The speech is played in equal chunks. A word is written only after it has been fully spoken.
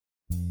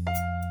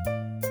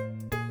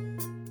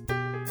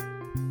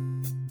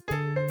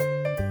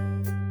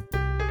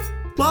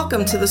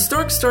Welcome to the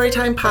Stork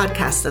Storytime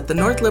podcast at the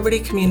North Liberty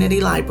Community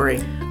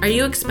Library. Are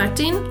you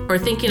expecting or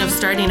thinking of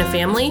starting a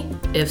family?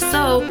 If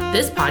so,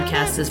 this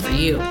podcast is for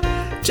you.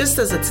 Just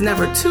as it's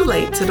never too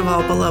late to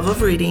develop a love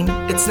of reading,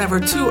 it's never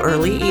too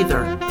early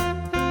either.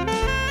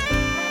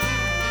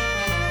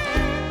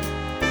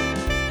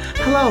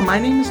 Hello, my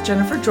name is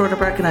Jennifer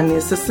Jordebeck, and I'm the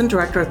Assistant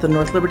Director at the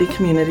North Liberty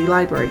Community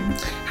Library.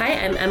 Hi,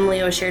 I'm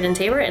Emily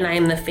O'Sheridan-Tabor, and I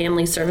am the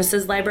Family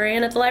Services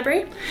Librarian at the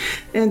library.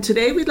 And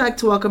today we'd like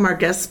to welcome our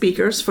guest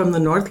speakers from the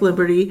North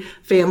Liberty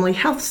Family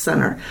Health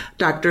Center,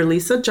 Dr.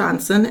 Lisa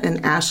Johnson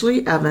and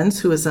Ashley Evans,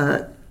 who is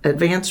an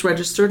advanced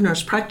registered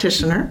nurse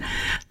practitioner.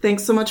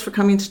 Thanks so much for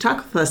coming to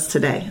talk with us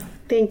today.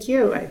 Thank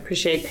you. I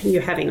appreciate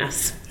you having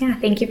us. Yeah,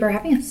 thank you for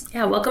having us.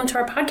 Yeah, welcome to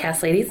our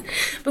podcast, ladies.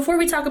 Before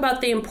we talk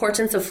about the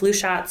importance of flu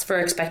shots for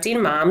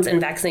expecting moms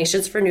and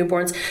vaccinations for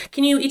newborns,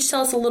 can you each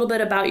tell us a little bit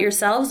about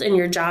yourselves and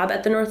your job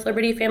at the North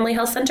Liberty Family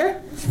Health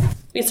Center?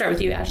 We can start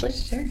with you, Ashley.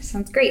 Sure,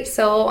 sounds great.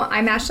 So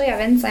I'm Ashley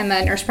Evans. I'm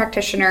a nurse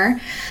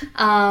practitioner.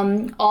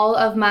 All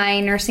of my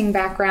nursing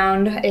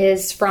background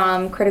is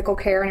from critical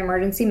care and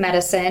emergency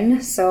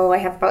medicine. So I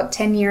have about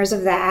 10 years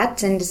of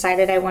that and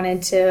decided I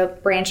wanted to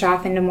branch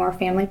off into more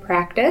family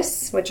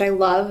practice, which I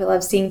love. I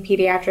love seeing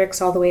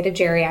pediatrics all the way to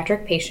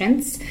geriatric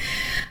patients.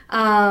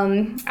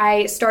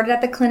 I started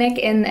at the clinic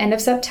in the end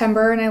of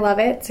September, and I love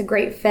it. It's a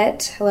great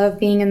fit. I love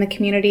being in the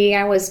community.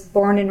 I was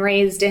born and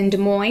raised in Des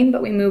Moines,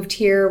 but we moved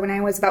here when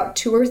I was about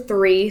 2 or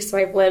 3, so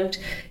I've lived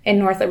in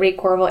North Liberty,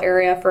 Coralville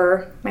area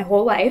for my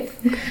whole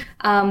life.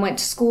 Went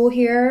to school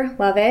here,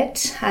 love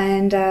it,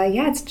 and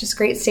it's just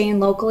great staying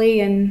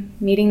locally and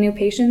meeting new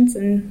patients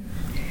and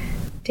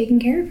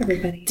taking care of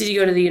everybody. Did you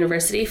go to the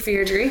university for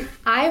your degree?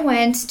 I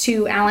went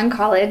to Allen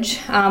College,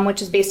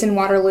 which is based in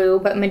Waterloo,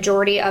 but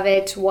majority of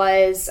it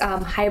was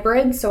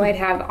hybrid. So I'd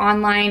have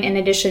online in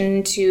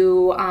addition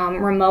to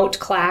remote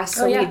class.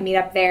 So we'd meet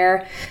up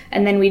there.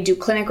 And then we'd do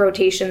clinic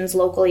rotations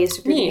locally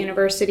through the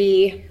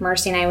university,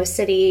 Mercy and Iowa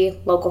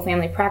City, local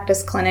family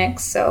practice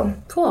clinics. So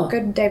cool.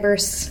 Good,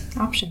 diverse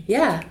option.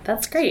 Yeah,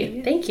 that's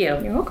great. Thank you.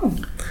 You're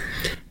welcome.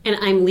 And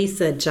I'm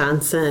Lisa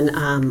Johnson.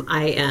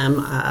 I am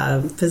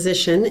a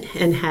physician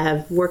and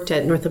have worked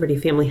at North Liberty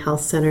Family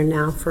Health Center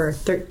now for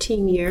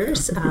 13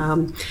 years.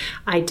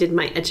 I did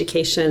my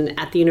education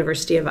at the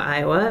University of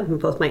Iowa,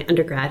 both my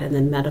undergrad and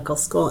then medical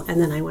school. And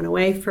then I went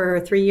away for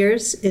 3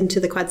 years into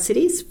the Quad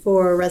Cities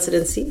for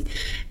residency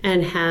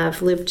and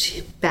have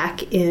lived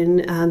back in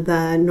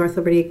the North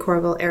Liberty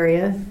Coralville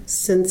area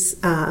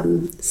since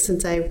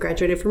I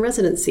graduated from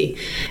residency.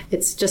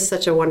 It's just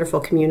such a wonderful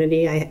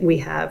community. We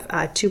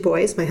have 2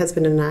 boys, my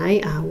husband and I.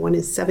 One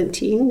is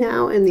 17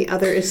 now, and the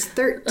other is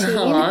 13.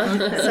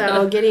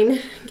 So getting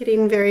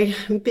very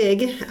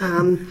big.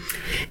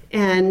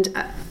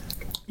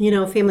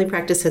 Family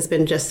practice has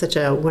been just such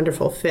a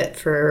wonderful fit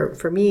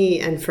for me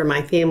and for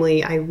my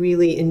family. I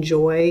really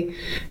enjoy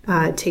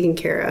taking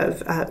care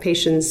of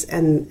patients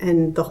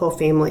and the whole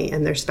family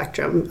and their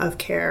spectrum of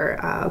care.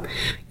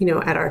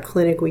 At our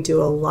clinic, we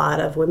do a lot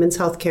of women's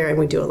health care and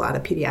we do a lot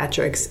of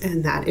pediatrics,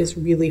 and that is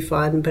really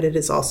fun, but it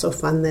is also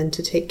fun then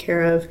to take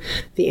care of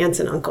the aunts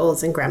and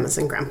uncles and grandmas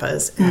and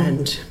grandpas.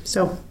 And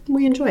so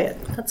we enjoy it.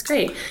 That's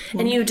great.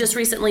 And you just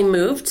recently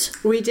moved?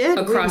 We did.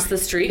 Across the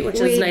street, which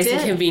is nice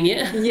and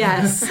convenient.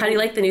 Yes. How do you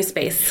like the new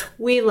space?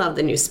 We love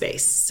the new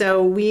space.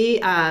 So we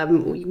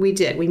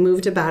did. We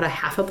moved about a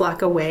half a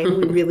block away.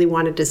 We really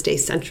wanted to stay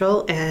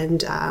central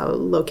and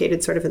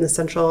located sort of in the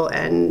central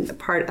and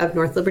part of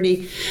North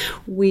Liberty.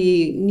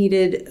 We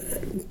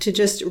needed to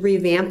just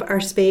revamp our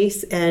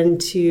space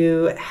and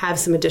to have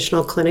some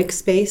additional clinic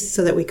space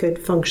so that we could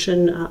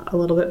function a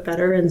little bit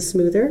better and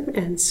smoother.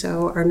 And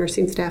so our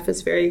nursing staff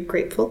is very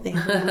grateful. They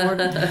have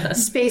more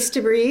space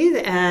to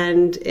breathe,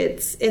 and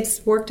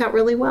it's worked out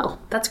really well.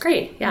 That's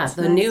great. Yeah,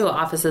 the new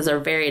offices are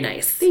very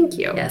nice. Thank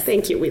you. Yes.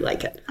 Thank you. We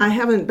like it. I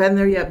haven't been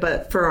there yet,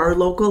 but for our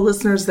local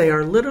listeners, they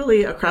are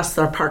literally across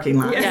our parking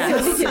lot.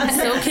 Yes.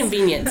 So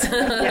convenient.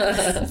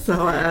 Yes.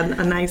 So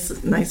a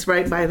nice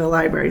right by the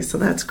library, so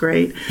that's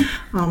great.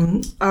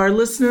 Our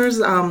listeners,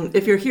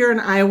 if you're here in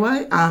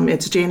Iowa,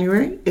 it's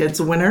January, it's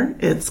winter,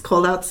 it's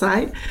cold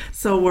outside,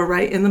 so we're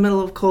right in the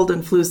middle of cold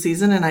and flu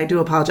season, and I do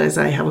apologize,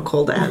 I have a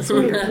cold as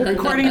we're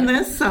recording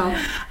this, so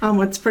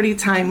it's pretty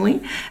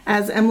timely.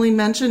 As Emily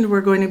mentioned,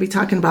 we're going to be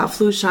talking about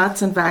flu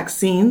shots and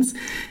vaccines,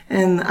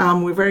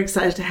 and we're very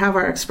excited to have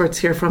our experts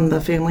here from the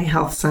Family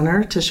Health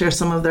Center to share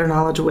some of their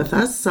knowledge with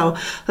us. So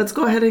let's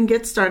go ahead and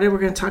get started. We're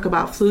going to talk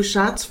about flu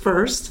shots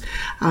first.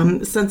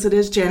 Since it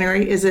is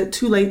January, is it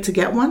too late to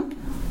get one?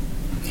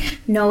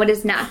 No, it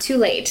is not too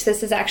late.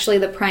 This is actually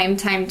the prime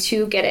time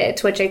to get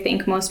it, which I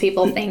think most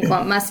people think,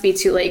 well, it must be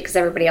too late because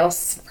everybody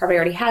else probably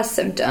already has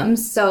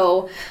symptoms.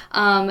 So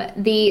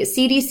the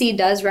CDC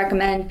does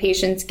recommend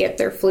patients get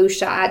their flu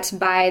shot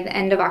by the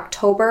end of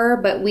October,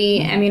 but we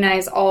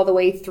immunize all the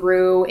way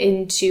through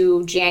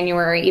into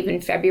January,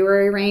 even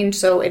February range.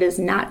 So it is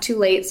not too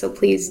late. So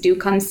please do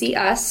come see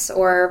us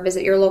or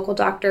visit your local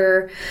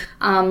doctor.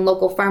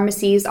 Local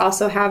pharmacies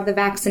also have the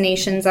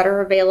vaccinations that are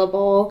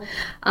available.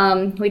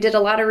 We did a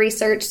lot lot of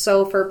research.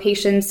 So for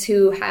patients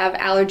who have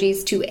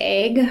allergies to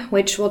egg,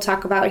 which we'll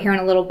talk about here in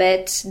a little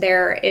bit,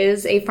 there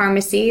is a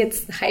pharmacy.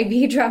 It's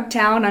Hy-Vee Drug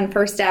Town on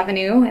First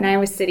Avenue in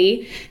Iowa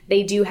City.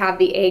 They do have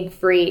the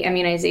egg-free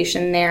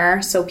immunization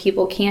there, so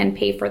people can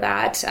pay for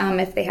that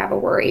if they have a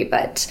worry.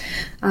 But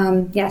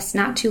yes,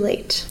 not too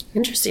late.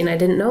 Interesting. I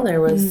didn't know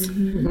there was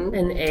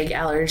an egg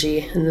allergy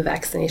in the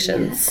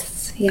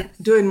vaccinations. Yes.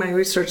 Doing my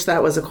research,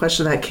 that was a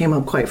question that came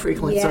up quite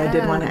frequently, so I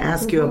did want to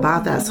ask you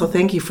about that. So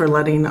thank you for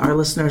letting our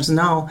listeners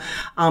know.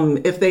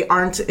 If they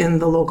aren't in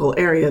the local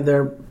area,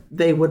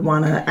 they would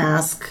want to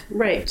ask.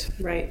 Right.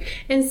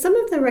 And some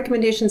of the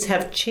recommendations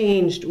have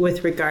changed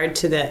with regard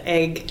to the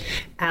egg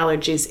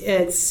allergies.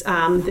 It's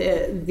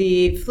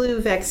the flu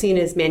vaccine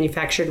is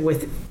manufactured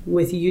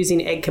with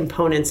using egg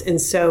components,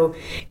 and so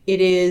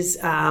it is.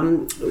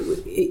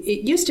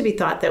 It used to be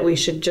thought that we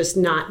should just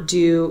not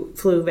do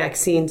flu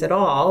vaccines at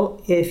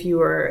all if you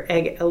were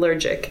egg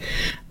allergic.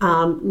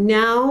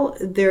 Now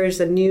there's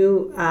a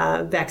new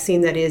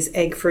vaccine that is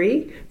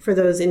egg-free for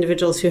those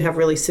individuals who have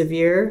really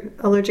severe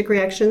allergic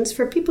reactions.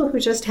 For people who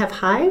just have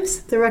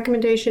hives, the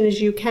recommendation is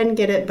you can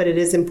get it, but it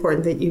is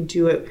important that you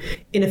do it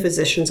in a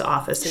physician's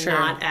office and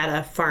not at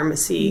a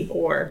pharmacy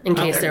or in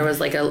case there was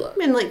like a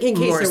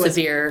more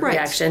severe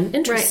reaction.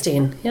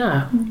 Interesting. Right.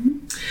 Yeah.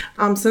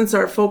 Since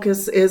our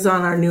focus is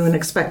on our new and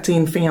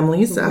expecting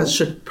families,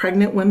 should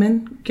pregnant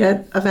women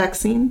get a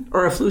vaccine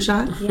or a flu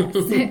shot?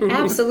 Yes,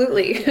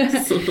 absolutely.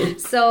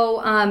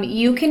 So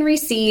you can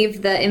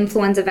receive the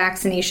influenza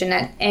vaccination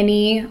at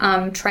any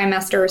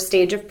trimester or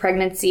stage of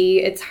pregnancy.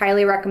 It's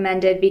highly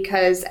recommended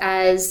because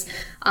as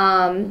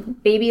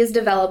baby is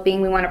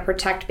developing, we want to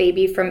protect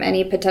baby from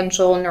any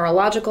potential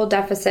neurological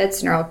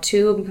deficits, neural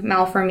tube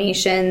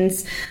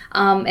malformations,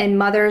 and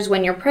mothers,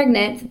 when you're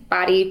pregnant,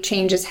 body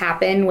changes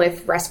happen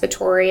with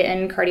respiratory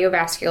and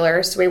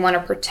cardiovascular, so we want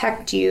to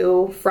protect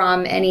you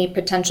from any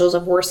potentials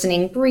of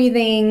worsening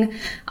breathing,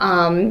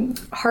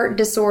 heart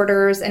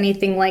disorders,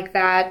 anything like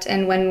that.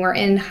 And when we're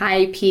in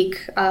high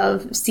peak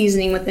of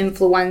seasoning with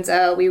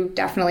influenza, we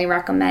definitely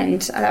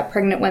recommend that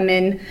pregnant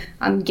women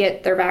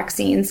get their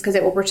vaccines because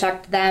it will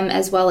protect them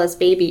as well as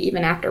baby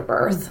even after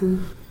birth.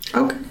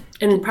 Okay.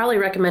 And probably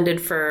recommended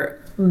for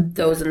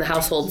those in the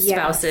household,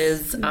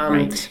 spouses,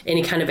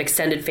 any kind of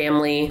extended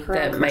family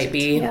that might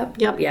be.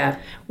 Yep. Yeah.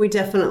 We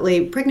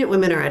definitely, pregnant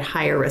women are at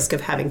higher risk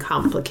of having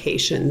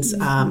complications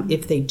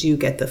if they do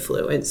get the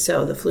flu. And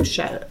so the flu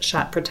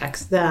shot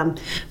protects them.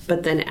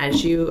 But then,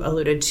 as you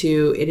alluded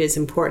to, it is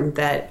important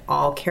that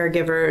all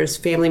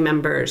caregivers, family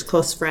members,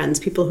 close friends,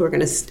 people who are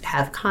going to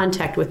have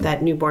contact with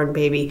that newborn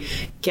baby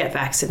get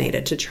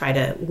vaccinated to try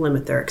to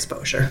limit their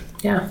exposure.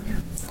 Yeah.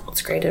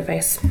 That's great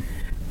advice.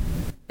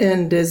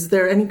 And is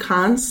there any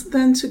cons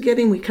then to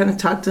getting, we kind of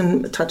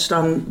touched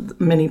on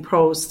many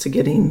pros to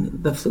getting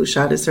the flu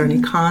shot. Is there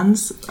any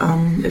cons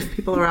if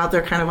people are out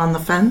there kind of on the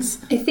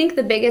fence? I think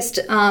the biggest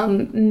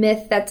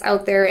myth that's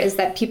out there is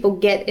that people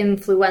get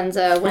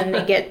influenza when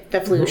they get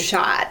the flu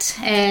shot.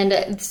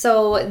 And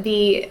so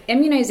the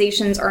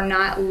immunizations are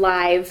not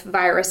live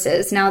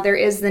viruses. Now there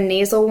is the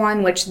nasal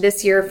one, which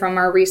this year from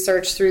our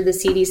research through the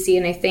CDC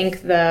and I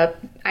think the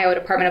Iowa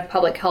Department of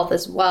Public Health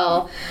as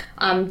well,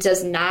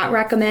 does not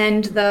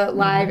recommend the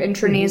live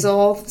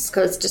intranasal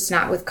because it's just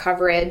not with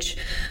coverage.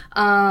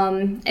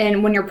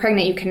 And when you're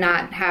pregnant, you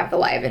cannot have the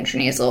live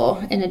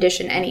intranasal in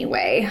addition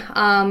anyway.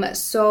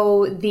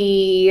 So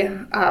the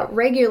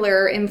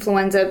regular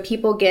influenza,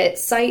 people get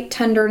site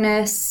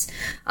tenderness.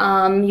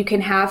 You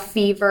can have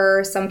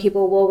fever. Some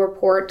people will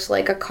report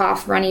like a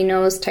cough, runny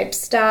nose type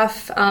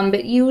stuff.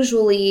 But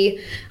usually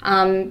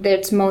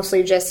it's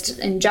mostly just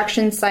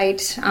injection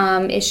site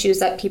issues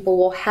that people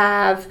will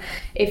have.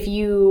 If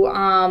you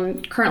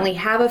currently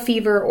have a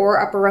fever or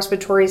upper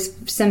respiratory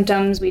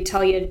symptoms, we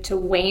tell you to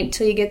wait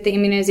till you get the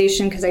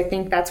immunization because I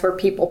think that's where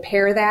people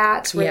pair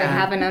that, where they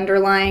have an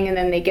underlying and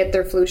then they get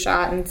their flu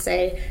shot and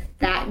say,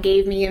 that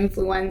gave me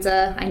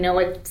influenza. I know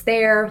it's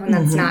there when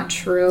that's not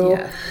true.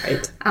 Yeah,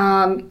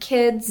 right.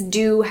 Kids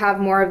do have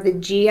more of the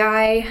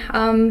GI,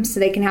 so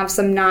they can have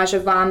some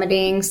nausea,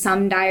 vomiting,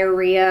 some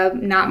diarrhea,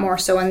 not more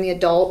so in the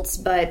adults,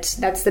 but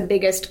that's the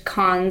biggest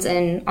cons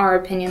in our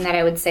opinion that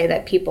I would say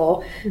that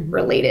people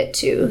relate it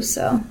to.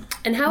 So.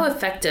 And how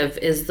effective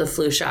is the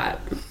flu shot?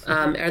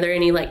 Are there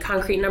any like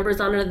concrete numbers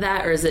on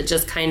that, or is it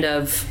just kind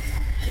of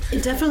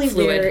It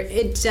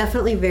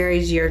definitely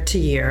varies year to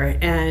year,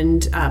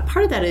 and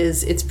part of that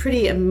is it's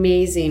pretty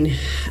amazing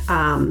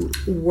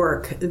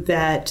work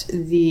that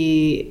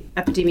the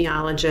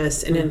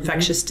epidemiologists and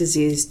infectious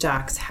disease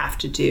docs have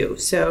to do.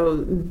 So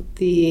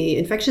the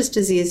infectious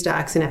disease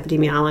docs and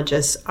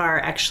epidemiologists are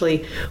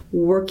actually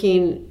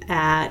working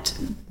at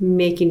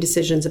making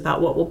decisions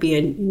about what will be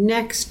in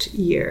next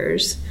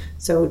year's,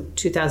 so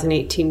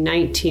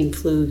 2018-19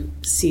 flu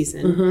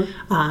season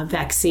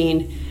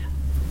vaccine,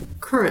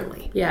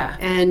 currently. Yeah.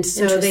 And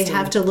so they Interesting.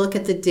 have to look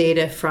at the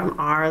data from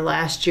our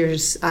last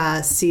year's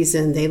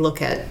season. They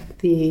look at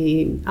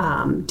the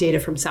data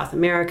from South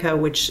America,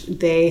 which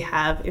they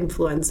have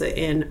influenza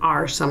in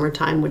our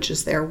summertime, which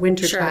is their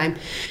wintertime.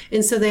 Sure.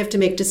 And so they have to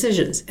make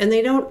decisions. And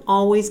they don't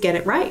always get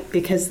it right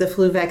because the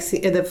flu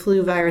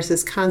virus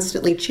is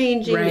constantly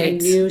changing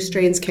and new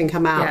strains can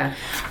come out. Yeah.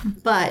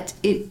 But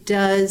it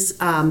does...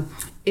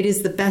 it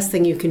is the best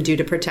thing you can do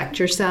to protect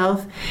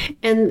yourself.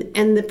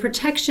 And the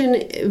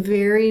protection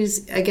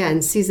varies,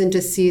 again, season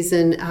to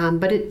season,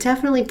 but it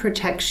definitely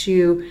protects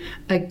you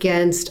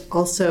against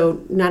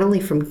also not only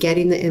from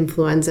getting the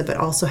influenza, but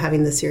also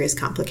having the serious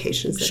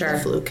complications that the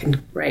flu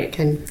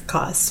can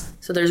cause.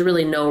 So there's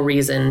really no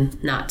reason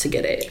not to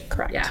get it.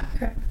 Correct. Yeah.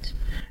 Correct.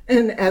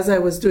 And as I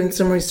was doing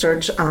some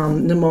research,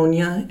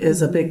 pneumonia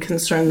is a big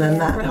concern. Then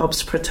that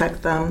helps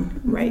protect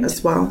them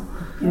as well.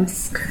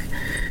 Yes.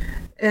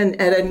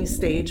 And at any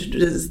stage,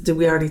 did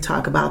we already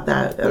talk about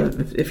that?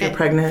 If you're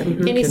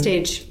pregnant, Any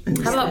stage.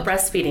 How about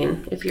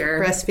breastfeeding? If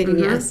you're Breastfeeding,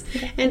 yes.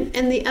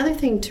 And the other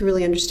thing to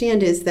really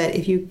understand is that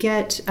if you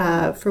get,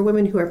 for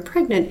women who are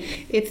pregnant,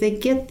 if they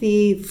get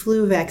the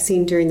flu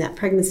vaccine during that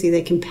pregnancy,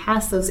 they can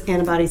pass those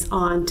antibodies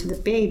on to the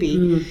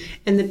baby.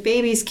 And the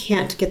babies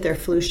can't get their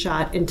flu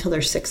shot until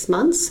they're 6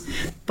 months.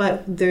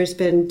 But there's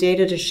been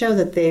data to show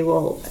that they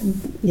will,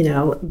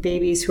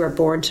 babies who are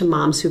born to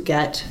moms who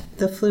get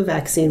the flu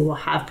vaccine will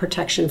have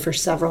protection for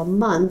several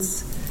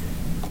months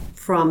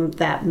from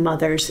that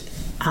mother's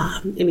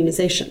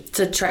immunization.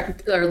 to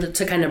track or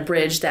to kind of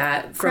bridge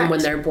that from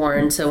when they're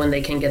born to when they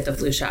can get the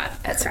flu shot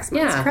at 6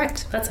 months. That's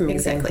correct. That's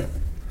amazing.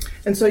 Exactly.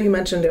 And so you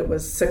mentioned it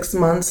was 6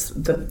 months.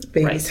 The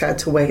babies had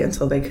to wait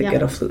until they could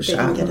get a flu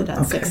shot. They can get it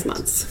at 6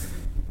 months.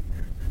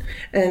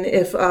 And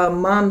if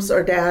moms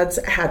or dads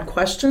had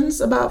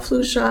questions about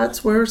flu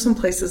shots, where are some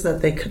places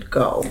that they could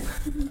go?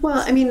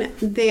 Well, I mean,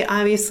 they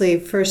obviously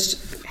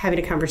first having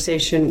a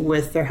conversation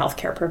with their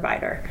healthcare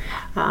provider.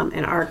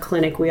 In our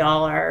clinic, we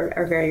all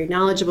are very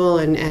knowledgeable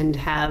and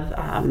have,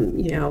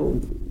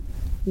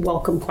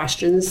 welcome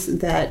questions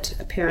that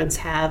parents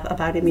have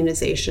about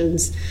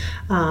immunizations.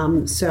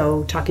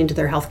 So talking to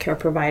their healthcare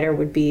provider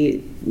would be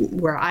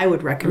where I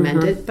would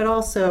recommend it, but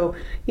also,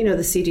 the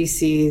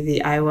CDC,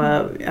 the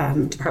Iowa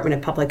Department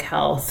of Public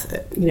Health,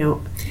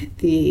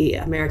 the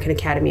American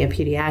Academy of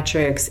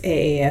Pediatrics,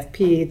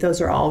 AAFP,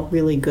 those are all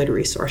really good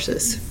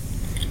resources.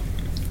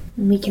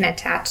 We can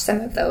attach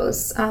some of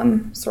those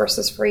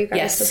sources for you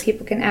guys so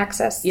people can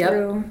access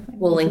through.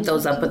 We'll link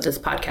those up with this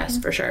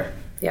podcast for sure.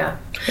 Yeah.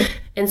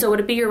 And so would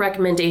it be your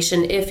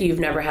recommendation, if you've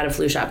never had a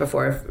flu shot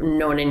before, if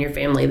no one in your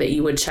family, that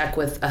you would check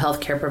with a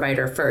healthcare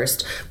provider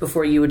first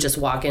before you would just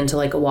walk into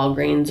like a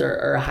Walgreens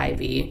or a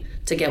Hy-Vee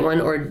to get one?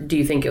 Or do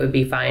you think it would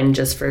be fine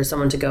just for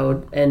someone to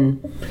go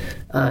and,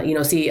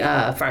 see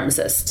a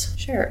pharmacist?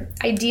 Sure.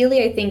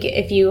 Ideally, I think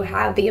if you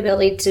have the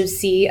ability to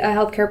see a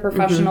healthcare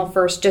professional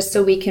first, just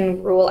so we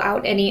can rule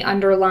out any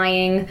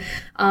underlying,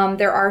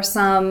 there are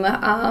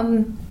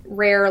some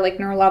rare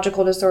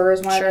neurological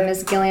disorders. One of them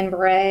is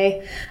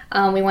Guillain-Barré.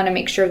 We want to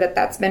make sure that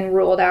that's been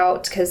ruled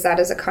out because that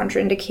is a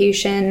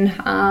contraindication.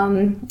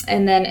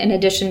 And then in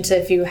addition to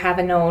if you have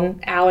a known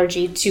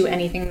allergy to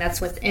anything that's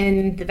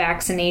within the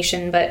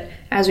vaccination, but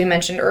as we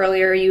mentioned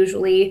earlier,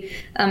 usually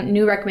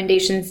new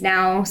recommendations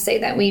now say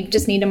that we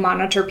just need to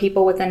monitor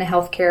people within a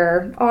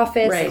healthcare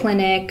office,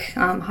 clinic,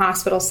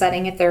 hospital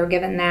setting if they're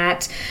given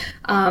that.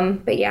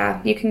 But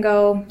yeah, you can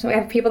go. So we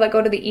have people that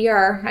go to the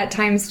ER at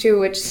times too,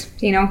 which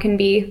can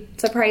be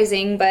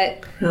surprising,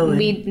 but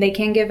they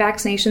can give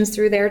vaccinations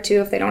through there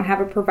too if they don't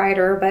have a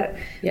provider. But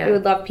we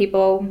would love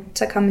people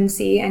to come and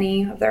see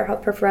any of their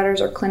health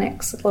providers or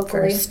clinics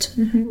locally.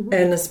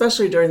 And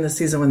especially during the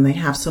season when they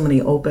have so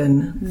many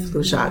open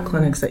flu shot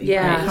clinics that you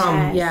can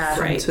come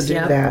to do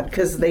that,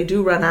 because they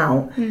do run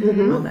out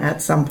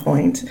at some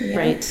point.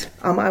 Right.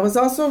 I was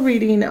also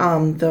reading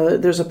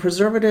there's a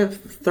preservative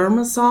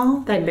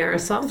Thimerosal.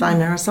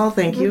 Thimerosal,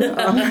 thank you.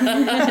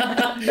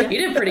 You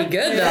did pretty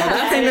good though.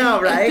 I know,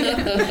 right?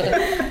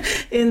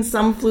 In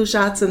some flu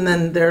shots, and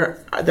then there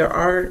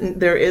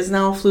is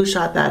now a flu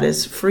shot that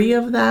is free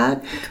of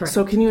that. Correct.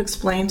 So can you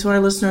explain to our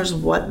listeners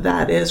what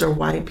that is, or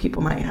why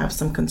people might have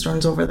some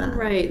concerns over that?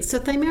 Right. So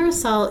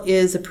Thimerosal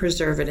is a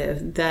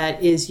preservative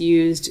that is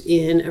used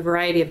in a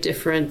variety of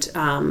different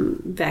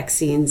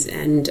vaccines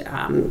and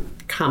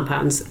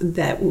compounds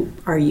that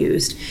are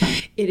used.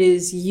 It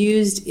is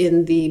used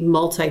in the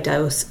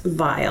multi-dose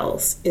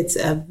vials. It's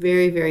a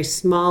very, very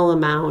small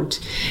amount,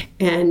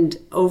 and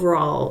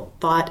overall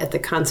thought at the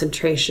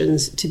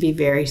concentrations to be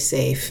very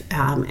safe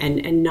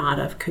and not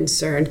of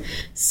concern.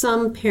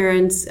 Some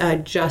parents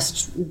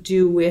just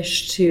do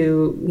wish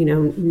to,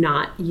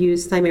 not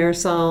use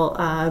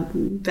Thimerosal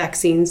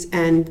vaccines,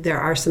 and there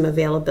are some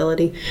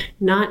availability.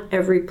 Not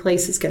every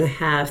place is going to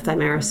have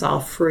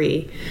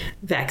Thimerosal-free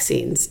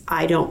vaccines.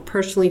 I don't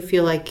personally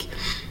feel like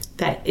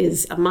that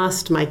is a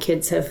must. My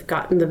kids have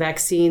gotten the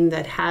vaccine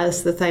that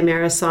has the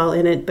Thimerosal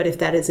in it, but if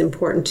that is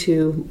important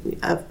to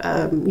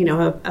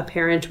a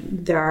parent,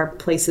 there are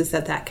places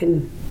that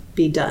can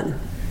be done.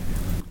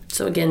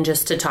 So again,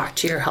 just to talk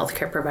to your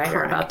healthcare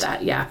provider about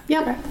that. Yeah.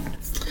 Yep.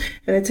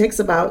 And it takes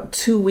about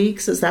 2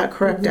 weeks, is that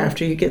correct,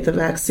 after you get the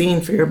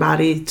vaccine for your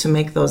body to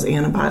make those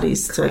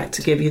antibodies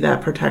to give you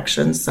that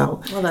protection.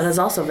 So, well, that is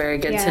also very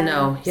good to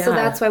know. Yeah. So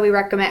that's why we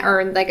recommend,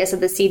 or like I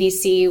said, the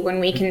CDC, when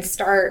we can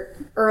start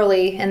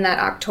early in that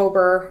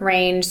October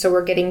range, so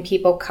we're getting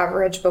people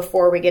coverage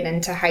before we get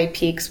into high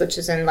peaks, which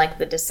is in like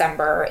the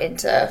December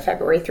into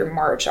February through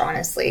March,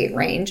 honestly,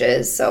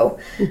 ranges. So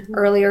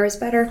earlier is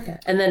better. Yeah.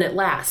 And then it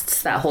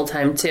lasts that whole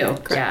time too.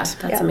 Correct. Yeah,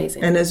 that's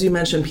amazing. And as you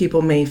mentioned,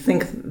 people may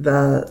think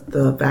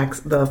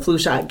the flu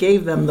shot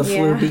gave them the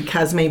flu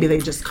because maybe they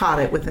just caught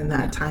it within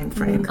that time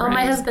frame. Oh,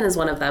 my husband is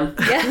one of them.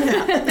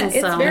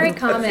 It's very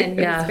common.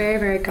 Yeah. It's very,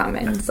 very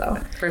common. So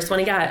first one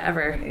he got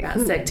ever. He got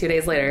sick 2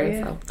 days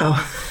later. So.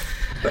 Oh.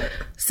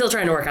 Still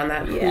trying to work on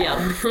that.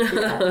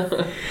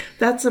 Yeah.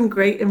 That's some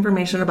great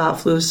information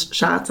about flu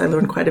shots. I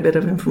learned quite a bit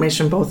of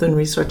information both in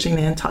researching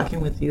and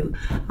talking with you,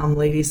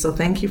 ladies. So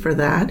thank you for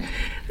that.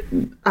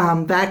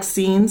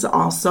 Vaccines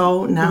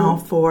also now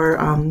for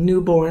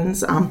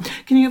newborns.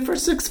 Can you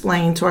first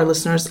explain to our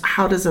listeners,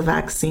 how does a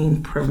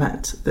vaccine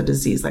prevent the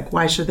disease? Like,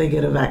 why should they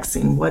get a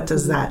vaccine? What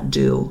does that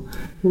do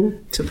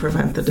to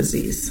prevent the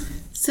disease?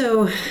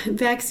 So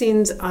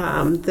vaccines,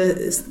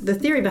 the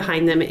theory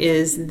behind them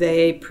is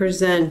they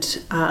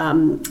present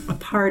a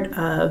part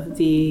of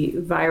the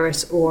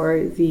virus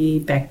or the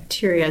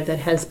bacteria that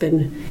has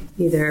been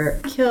either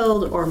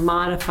killed or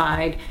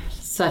modified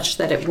such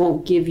that it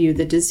won't give you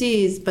the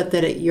disease, but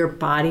that your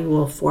body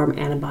will form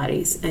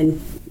antibodies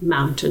and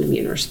mount an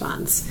immune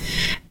response.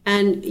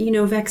 And,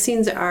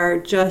 vaccines are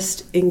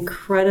just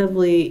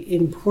incredibly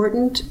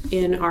important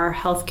in our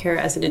healthcare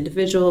as an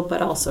individual,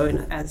 but also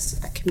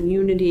as a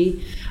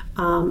community.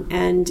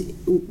 And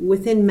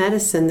within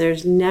medicine,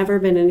 there's never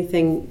been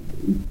anything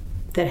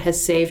that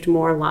has saved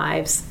more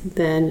lives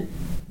than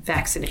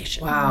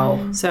vaccination.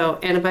 Wow. So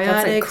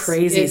antibiotics. That's a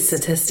crazy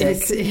statistic.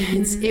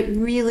 It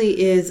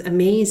really is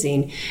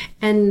amazing.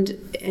 And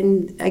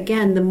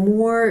again, the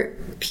more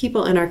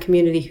people in our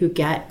community who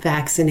get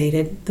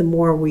vaccinated, the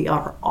more we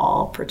are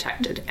all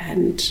protected.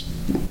 And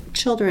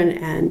children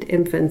and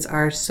infants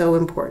are so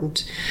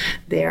important.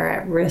 They are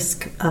at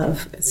risk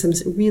of some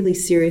really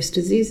serious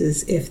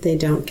diseases if they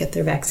don't get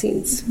their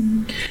vaccines.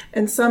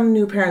 And some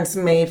new parents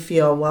may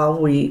feel, well,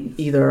 we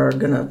either are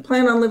going to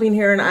plan on living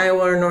here in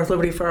Iowa or North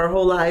Liberty for our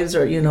whole lives,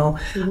 or,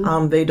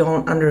 they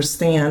don't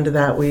understand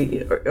that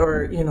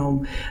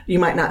you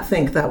might not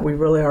think that we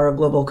really are a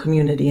global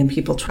community and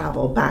people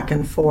travel back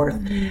and forth.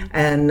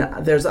 And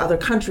there's other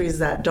countries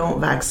that don't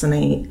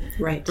vaccinate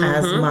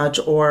as much,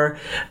 or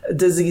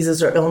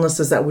diseases or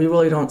illnesses that we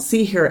really don't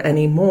see here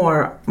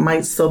anymore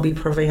might still be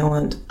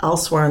prevalent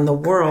elsewhere in the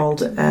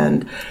world.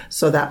 And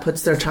so that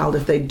puts their child,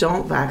 if they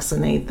don't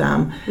vaccinate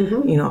them,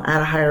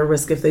 at a higher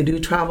risk if they do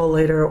travel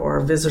later, or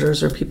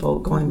visitors or people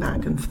going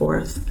back and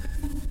forth.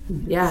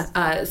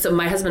 Yeah. So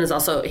my husband is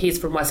he's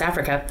from West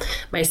Africa.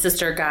 My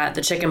sister got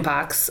the chicken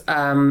pox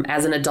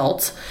as an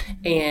adult,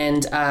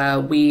 and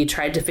we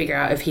tried to figure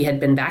out if he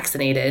had been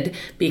vaccinated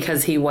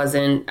because he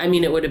wasn't. I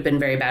mean, it would have been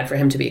very bad for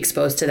him to be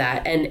exposed to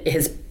that, and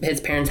his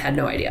parents had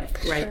no idea.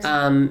 Right.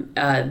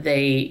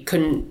 They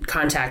couldn't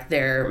contact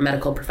their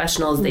medical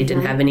professionals. They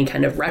didn't have any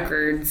kind of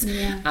records.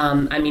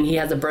 Yeah. He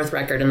has a birth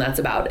record, and that's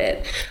about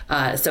it.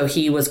 So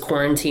he was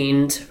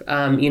quarantined,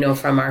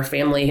 from our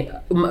family.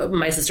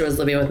 My sister was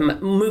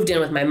moved in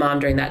with my mom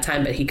during that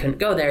time, but he couldn't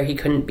go there. He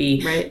couldn't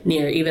be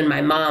near. Even my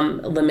mom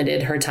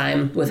limited her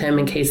time with him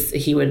in case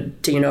he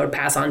would,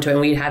 pass on to him.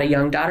 We had a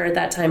young daughter at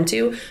that time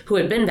too, who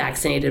had been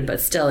vaccinated,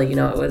 but still, it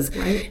was.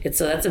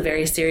 So that's a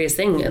very serious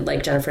thing.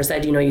 Like Jennifer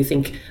said, you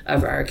think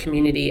of our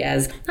community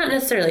as not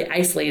necessarily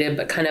isolated,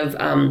 but kind of.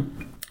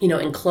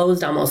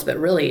 Enclosed almost, but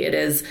really it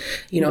is,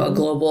 a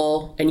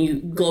global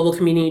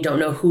community. You don't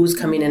know who's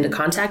coming into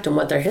contact and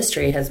what their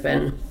history has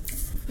been.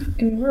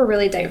 And we're a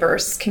really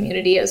diverse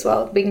community as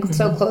well. Being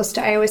so close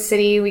to Iowa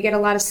City, we get a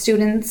lot of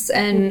students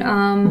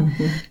and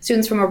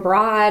students from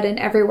abroad and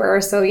everywhere.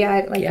 So you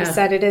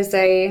said, it is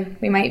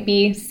we might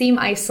seem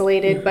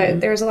isolated, but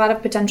there's a lot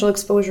of potential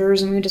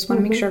exposures, and we just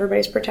want to make sure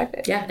everybody's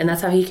protected. Yeah, and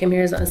that's how he came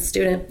here as a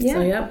student. Yeah.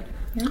 So,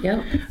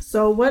 Yeah.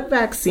 So what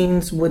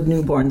vaccines would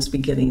newborns be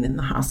getting in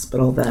the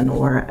hospital then,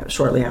 or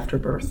shortly after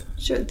birth?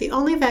 Sure. The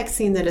only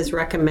vaccine that is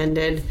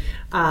recommended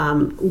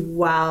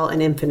while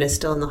an infant is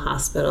still in the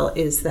hospital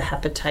is the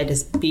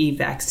hepatitis B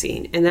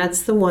vaccine. And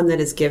that's the one that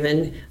is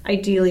given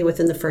ideally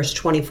within the first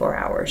 24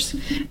 hours.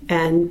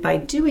 And by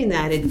doing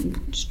that,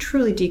 it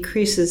truly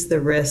decreases the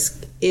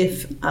risk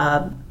if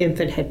an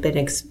infant had been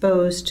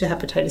exposed to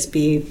hepatitis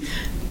B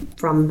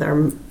from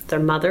their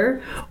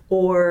mother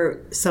or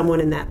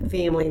someone in that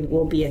family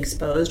will be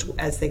exposed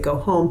as they go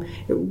home,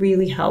 it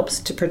really helps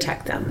to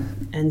protect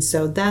them. And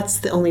so that's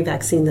the only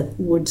vaccine that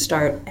would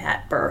start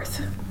at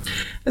birth.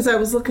 As I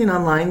was looking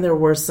online, there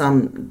were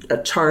some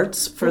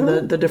charts for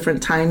the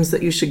different times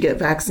that you should get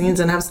vaccines,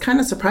 and I was kind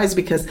of surprised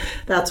because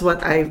that's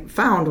what I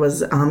found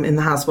was in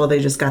the hospital they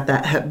just got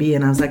that Hep B,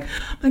 and I was like,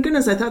 my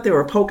goodness, I thought they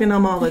were poking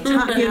them all the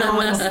time,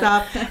 and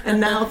stuff.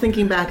 And now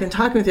thinking back and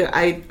talking with you,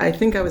 I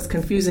think I was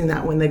confusing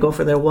that when they go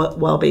for their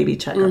well baby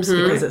checkups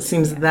because it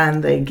seems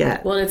then they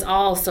get. Well, it's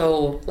all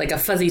so like a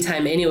fuzzy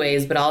time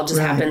anyways, but all just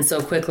happens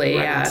so quickly.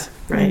 Right. Yeah.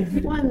 Right.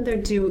 One, they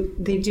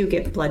do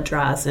get blood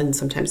draws, and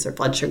sometimes their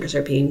blood sugars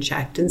are being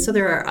checked. And so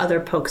there are other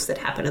pokes that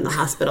happen in the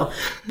hospital.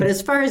 But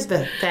as far as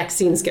the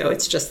vaccines go,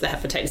 it's just the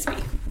hepatitis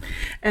B.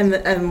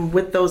 And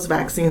with those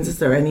vaccines, is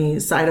there any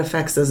side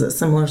effects? Is it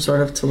similar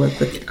sort of to with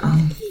the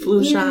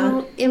flu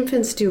shot?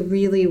 Infants do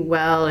really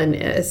well, and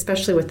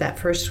especially with that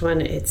first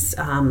one,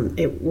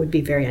 it would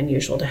be very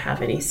unusual to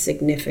have any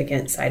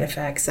significant side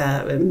effects.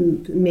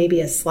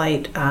 Maybe a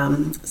slight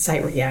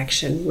site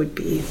reaction would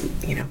be,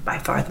 by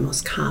far the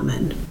most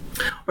common.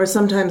 Or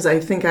sometimes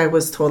I think I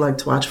was told like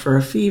to watch for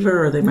a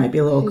fever, or they might be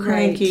a little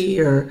cranky,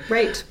 or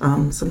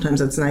sometimes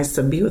it's nice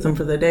to be with them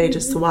for the day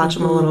just to watch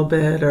them a little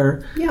bit.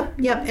 Or Yep.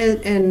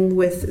 And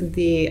with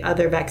the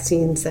other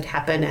vaccines that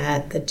happen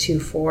at the 2,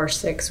 4,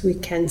 6, we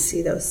can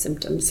see those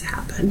symptoms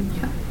happen.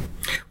 Yeah.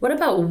 What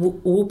about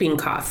whooping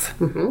cough?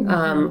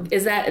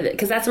 Is that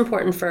because that's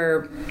important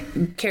for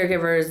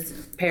caregivers,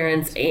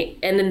 parents,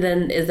 and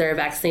then is there a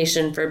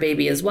vaccination for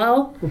baby as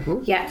well?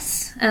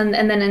 Yes, and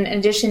then in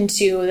addition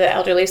to the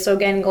elderly, so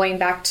again, going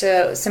back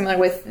to similar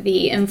with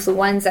the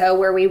influenza,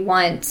 where we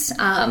want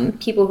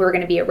people who are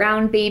going to be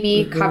around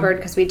baby covered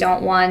because we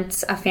don't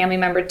want a family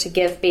member to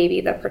give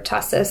baby the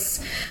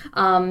pertussis.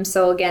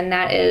 So again,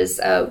 that is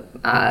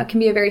can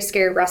be a very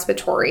scary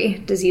respiratory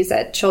disease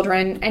that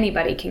children,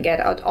 anybody can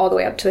get all the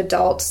way up to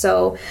adults.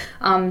 So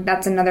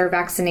that's another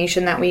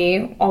vaccination that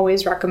we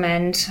always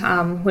recommend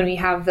when we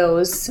have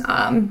those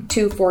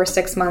 2, 4,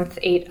 6 month,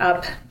 8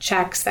 up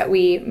checks, that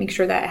we make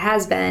sure that it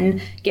has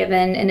been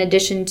given, in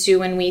addition to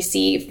when we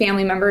see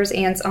family members,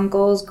 aunts,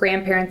 uncles,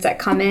 grandparents that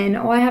come in,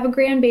 I have a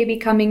grandbaby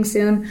coming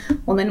soon.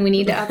 Well, then we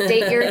need to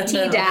update your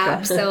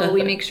Tdap. So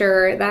we make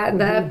sure that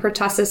the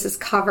pertussis is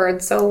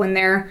covered. So when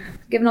they're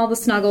given all the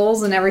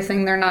snuggles and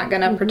everything, they're not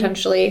going to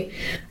potentially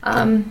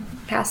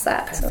pass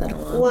that.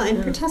 Well,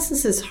 and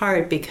pertussis is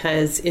hard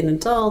because in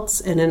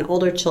adults and in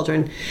older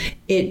children,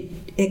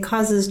 it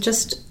causes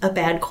just a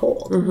bad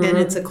cold. And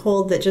it's a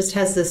cold that just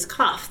has this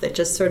cough that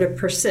just sort of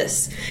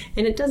persists.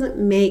 And it doesn't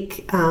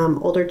make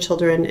older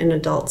children and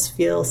adults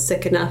feel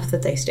sick enough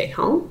that they stay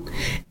home.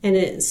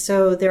 And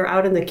so they're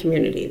out in the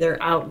community.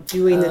 They're out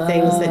doing the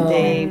things that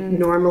they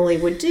normally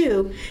would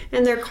do.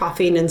 And they're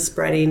coughing and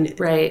spreading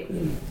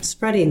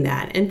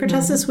that. And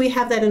pertussis, we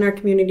have that in our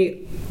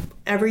community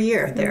every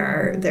year.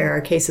 There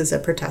are cases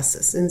of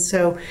pertussis. And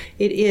so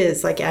it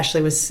is, like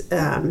Ashley was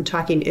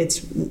talking,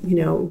 it's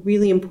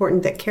really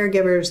important that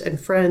caregivers and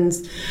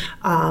friends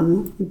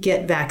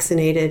get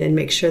vaccinated and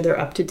make sure they're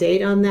up to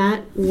date on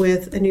that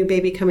with a new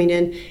baby coming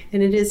in.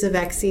 And it is a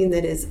vaccine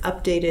that is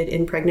updated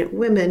in pregnant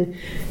women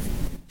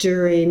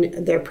during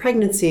their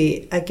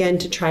pregnancy, again,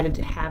 to try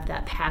to have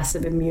that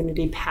passive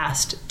immunity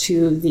passed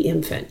to the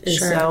infant. And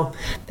so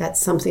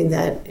that's something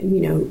that,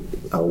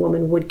 a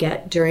woman would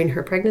get during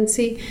her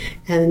pregnancy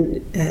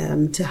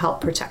and to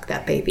help protect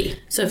that baby.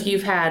 So if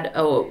you've had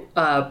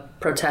a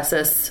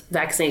pertussis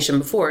vaccination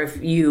before,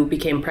 if you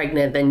became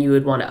pregnant, then you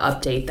would want to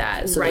update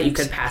that so that you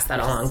could pass that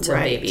along to the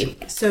baby.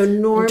 So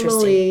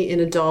normally in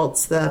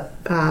adults, the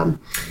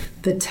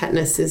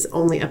tetanus is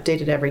only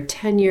updated every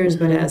 10 years,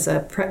 but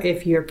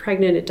if you're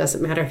pregnant, it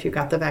doesn't matter if you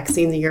got the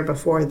vaccine the year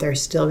before, they're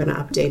still going to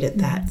update it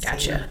that.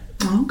 Gotcha.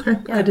 Oh, okay.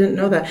 Yeah. I didn't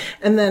know that.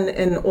 And then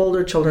in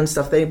older children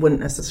stuff, they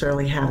wouldn't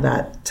necessarily have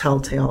that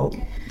telltale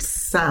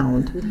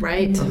sound.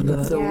 Right. Of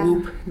the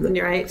whoop.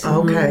 Right.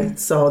 Okay.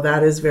 So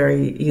that is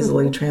very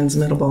easily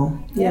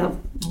transmittable. Yeah.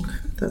 Okay.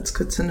 That's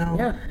good to know.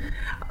 Yeah.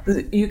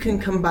 You can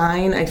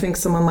combine. I think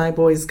some of my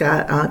boys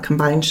got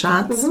combined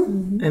shots,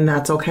 and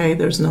that's okay.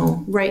 There's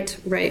no... Right.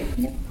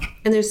 Yep.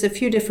 And there's a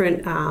few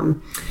different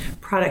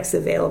products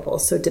available.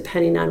 So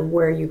depending on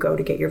where you go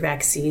to get your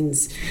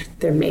vaccines,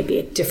 there may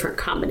be different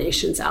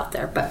combinations out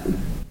there. But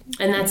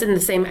and that's in the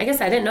same. I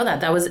guess I didn't know that.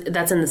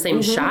 That's in the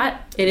same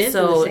shot. It is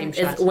in the same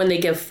shot. When they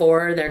give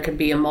 4, there could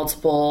be a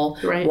multiple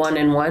 1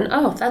 and 1.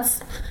 Oh, that's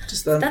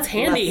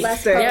handy.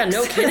 Yeah,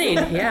 no kidding.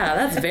 Yeah,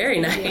 that's very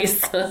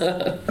nice.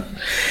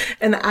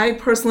 And I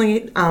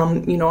personally,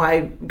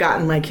 I've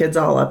gotten my kids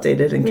all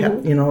updated and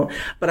kept,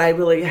 but I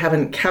really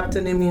haven't kept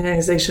an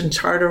immunization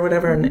chart or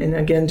whatever. And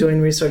again,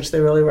 doing research, they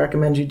really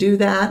recommend you do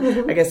that.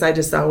 I guess I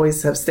just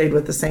always have stayed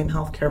with the same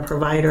healthcare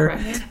provider,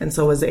 and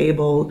so was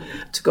able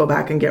to go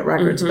back and get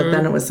records. But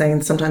then it was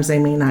saying sometimes they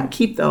may not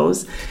keep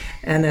those.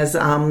 And as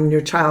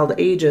your child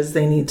ages,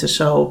 they need to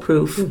show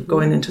proof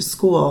going into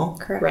school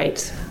Correct.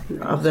 Right.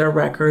 of their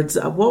records.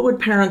 What would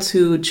parents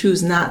who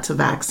choose not to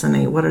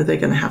vaccinate, what are they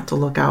going to have to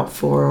look out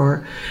for?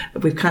 Or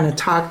we've kind of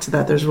talked to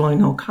that there's really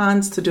no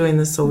cons to doing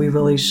this, so we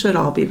really should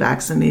all be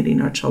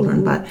vaccinating our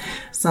children. But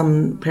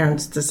some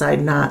parents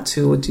decide not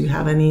to. Do you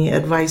have any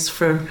advice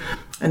for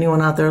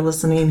anyone out there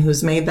listening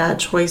who's made that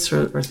choice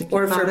or thinking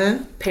Or about for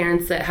it?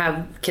 parents that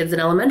have kids in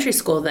elementary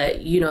school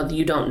that, you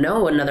don't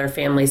know another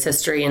family's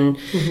history and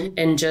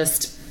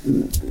just,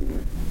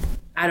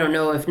 I don't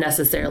know if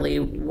necessarily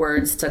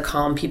words to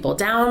calm people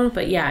down,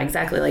 but yeah,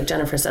 exactly like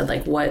Jennifer said,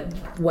 like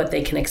what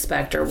they can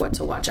expect or what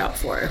to watch out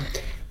for.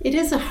 It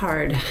is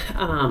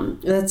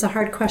that's a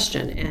hard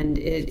question. And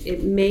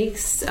it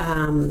makes,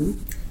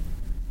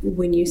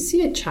 when you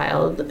see a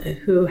child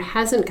who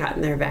hasn't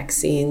gotten their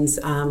vaccines,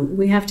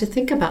 we have to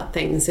think about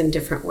things in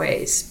different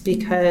ways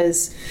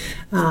because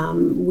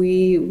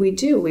we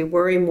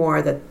worry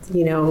more that,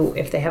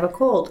 if they have a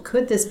cold,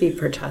 could this be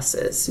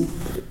pertussis?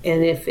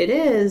 And if it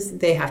is,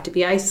 they have to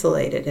be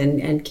isolated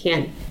and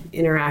can't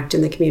interact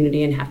in the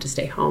community and have to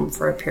stay home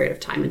for a period of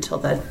time until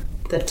the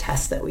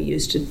test that we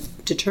use to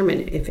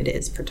determine if it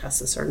is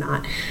pertussis or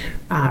not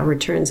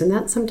returns, and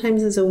that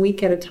sometimes is a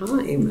week at a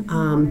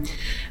time.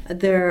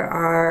 There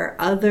are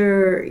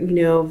other,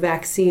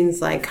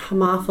 vaccines like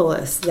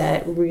Haemophilus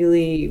that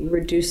really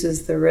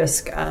reduces the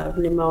risk of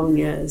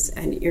pneumonias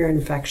and ear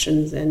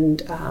infections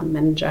and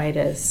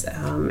meningitis,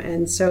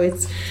 and so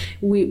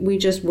we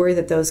just worry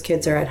that those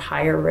kids are at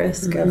higher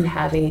risk of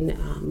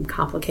having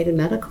complicated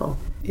medical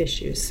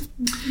issues.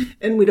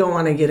 And we don't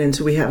want to get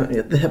into, we have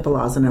the HIPAA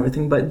laws and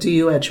everything, but do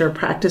you, at your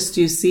practice,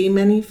 do you see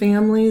many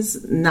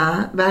families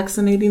not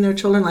vaccinating their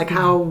children? Like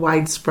how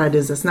widespread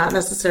is this? Not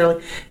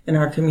necessarily in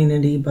our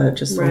community, but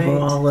just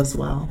overall as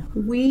well.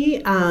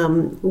 We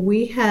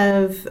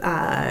have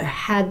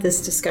had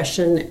this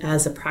discussion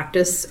as a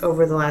practice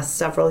over the last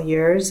several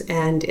years,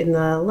 and in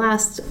the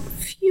last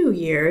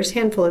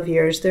handful of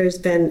years, there's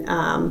been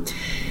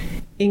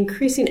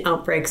increasing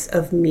outbreaks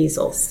of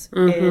measles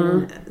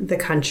in the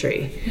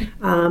country.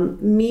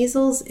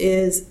 Measles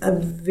is a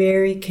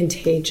very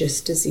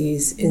contagious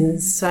disease in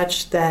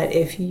such that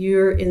if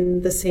you're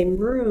in the same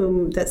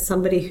room that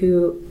somebody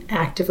who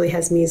actively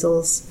has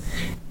measles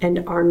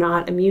and are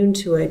not immune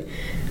to it,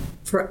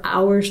 for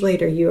hours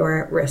later you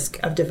are at risk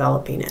of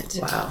developing it.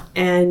 Wow.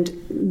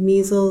 And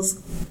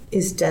measles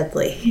is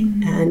deadly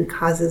and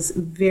causes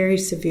very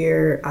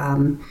severe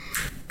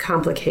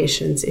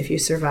complications if you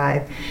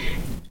survive.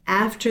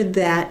 After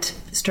that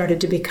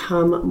started to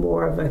become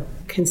more of a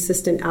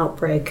consistent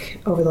outbreak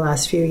over the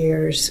last few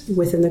years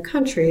within the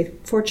country,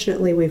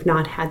 fortunately we've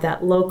not had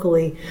that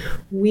locally,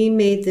 we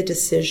made the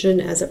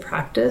decision as a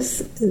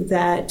practice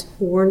that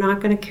we're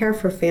not going to care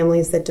for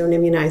families that don't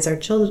immunize their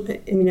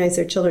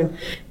children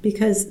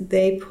because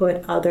they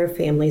put other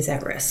families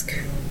at risk.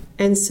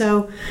 And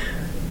so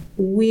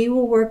we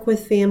will work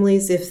with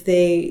families if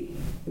they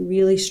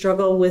really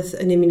struggle with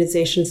an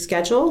immunization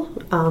schedule.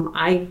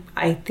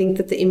 I think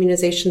that the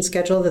immunization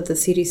schedule that the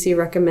CDC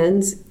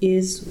recommends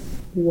is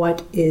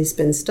what has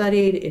been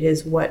studied. It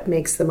is what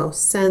makes the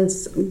most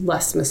sense.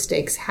 Less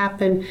mistakes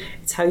happen.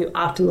 It's how you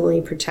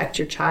optimally protect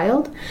your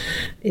child,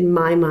 in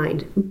my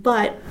mind.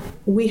 But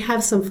we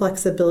have some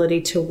flexibility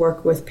to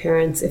work with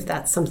parents if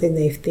that's something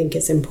they think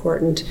is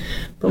important.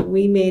 But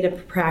we made a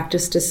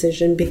practice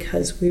decision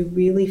because we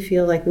really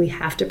feel like we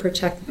have to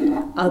protect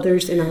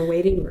others in our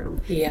waiting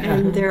room. Yeah.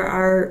 And there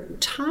are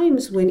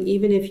times when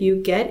even if you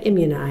get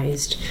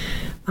immunized,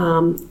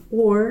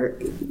 or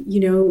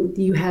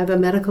you have a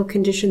medical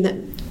condition that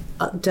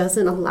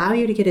doesn't allow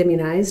you to get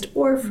immunized,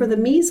 or for the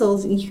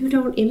measles, you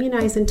don't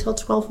immunize until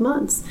 12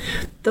 months.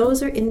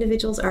 Those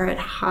individuals are at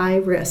high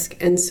risk.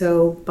 And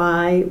so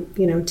by,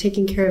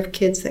 taking care of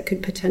kids that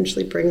could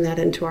potentially bring that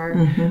into our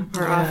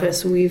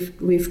office,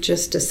 we've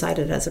just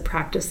decided as a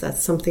practice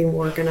that's something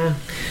we're going to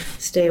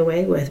stay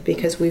away with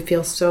because we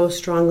feel so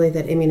strongly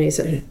that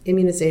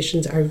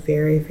immunizations are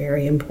very,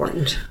 very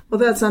important. Well,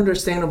 that's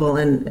understandable.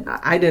 And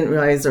I didn't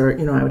realize, or,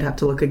 I would have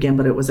to look again,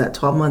 but it was at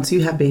 12 months.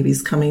 You have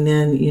babies coming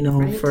in,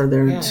 for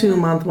their 2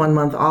 month, 1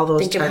 month, all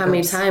those Think of how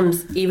many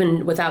times,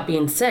 even without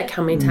being sick,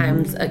 how many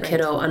times a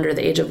kiddo under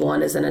the age of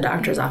 1 is in a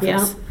doctor's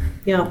office.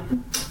 Yeah.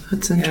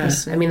 That's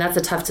interesting. I mean, that's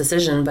a tough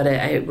decision, but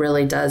it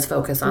really does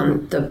focus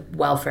on the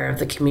welfare of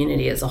the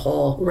community as a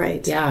whole.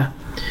 Right. Yeah.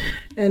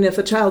 And if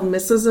a child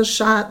misses a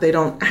shot, they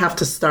don't have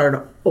to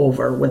start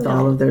over with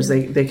all of theirs.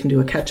 They can do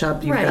a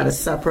catch-up. You've got a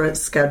separate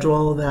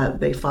schedule that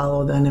they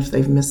follow then if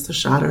they've missed a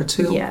shot or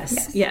two.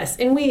 Yes.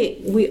 And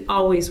we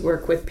always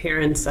work with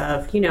parents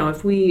of,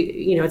 if we,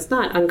 it's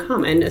not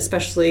uncommon,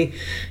 especially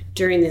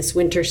during this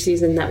winter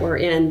season that we're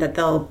in, that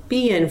they'll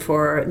be in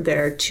for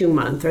their 2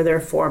 month or their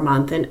 4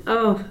 month and,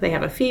 they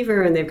have a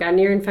fever and they've got an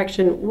ear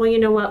infection. Well, you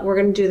know what? We're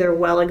going to do their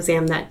well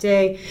exam that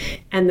day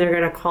and they're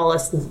going to call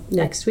us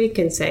next week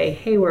and say,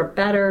 hey, we're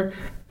better.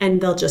 and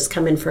they'll just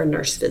come in for a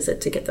nurse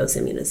visit to get those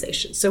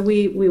immunizations. So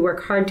we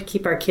work hard to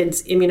keep our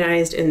kids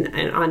immunized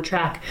and on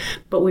track,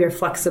 but we are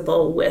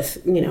flexible with,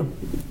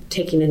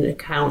 taking into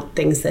account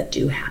things that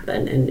do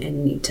happen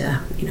and need to,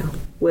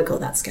 wiggle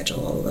that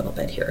schedule a little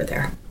bit here or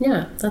there.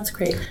 Yeah, that's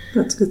great.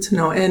 That's good to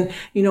know. And,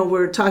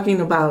 we're talking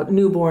about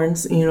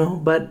newborns,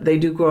 but they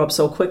do grow up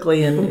so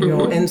quickly. And,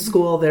 in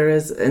school there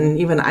is, and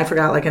even I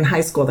forgot, like in high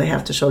school, they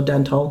have to show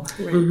dental,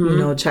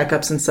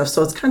 checkups and stuff.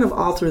 So it's kind of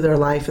all through their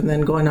life. And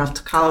then going off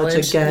to college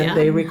again,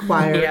 they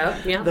require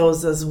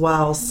those as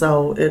well.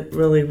 So it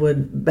really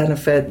would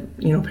benefit,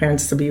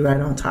 parents to be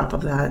right on top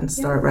of that and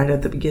start right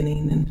at the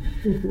beginning and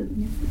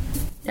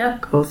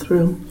go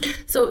through.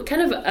 So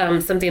kind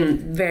of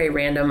something very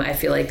random, I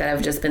feel like, that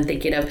I've just been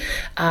thinking of.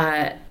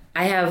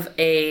 I have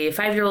a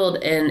 5-year-old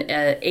and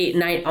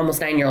a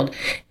almost 9-year-old.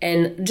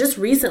 And just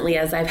recently,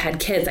 as I've had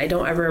kids, I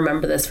don't ever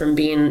remember this from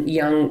being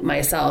young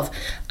myself.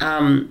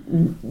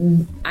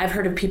 I've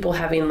heard of people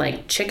having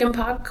like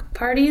chickenpox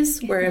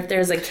parties where if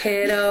there's a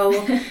kiddo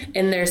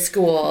in their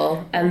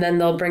school and then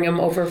they'll bring them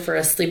over for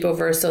a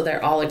sleepover so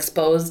they're all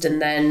exposed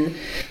and then...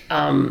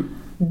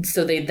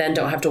 so they then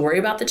don't have to worry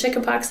about the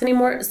chickenpox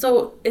anymore.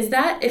 So is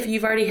that if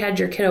you've already had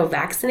your kiddo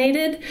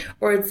vaccinated,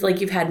 or it's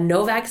like you've had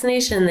no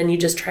vaccination and then you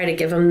just try to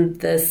give them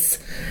this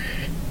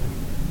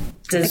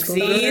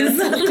disease?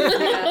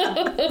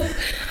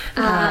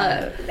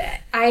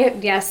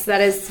 Yes,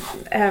 that is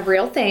a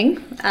real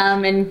thing,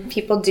 and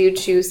people do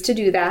choose to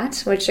do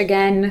that, which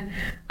again...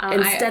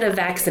 Instead of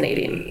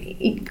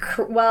vaccinating?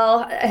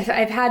 Well,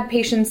 I've had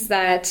patients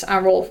that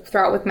roll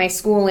throughout with my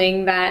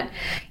schooling that,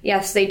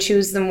 yes, they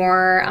choose the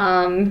more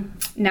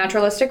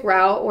naturalistic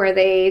route where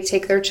they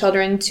take their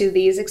children to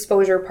these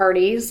exposure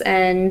parties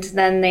and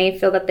then they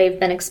feel that they've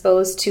been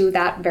exposed to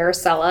that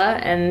varicella,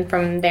 and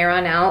from there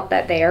on out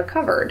that they are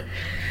covered.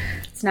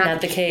 It's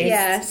not the case.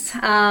 Yes.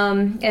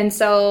 And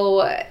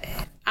so...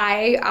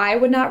 I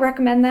would not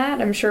recommend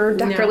that. I'm sure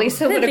Dr.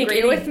 Lisa would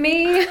agree with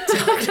me.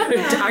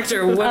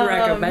 Doctor would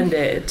recommend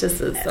it. It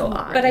just is so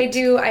odd. But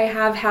I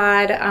have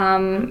had,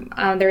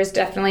 there's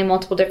definitely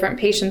multiple different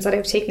patients that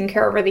I've taken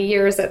care of over the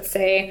years that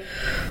say,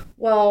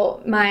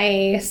 well,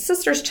 my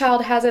sister's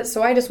child has it,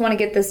 so I just want to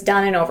get this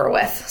done and over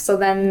with. So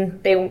then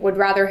they would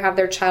rather have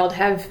their child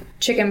have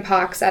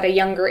chickenpox at a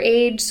younger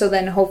age. So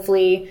then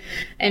hopefully,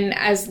 and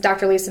as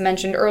Dr. Lisa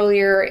mentioned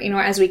earlier,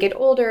 as we get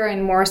older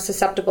and more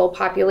susceptible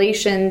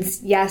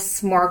populations,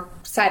 yes, more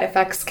side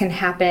effects can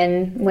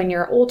happen when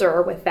you're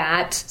older with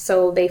that.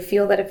 So they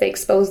feel that if they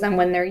expose them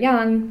when they're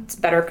young, it's a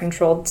better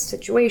controlled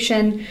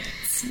situation.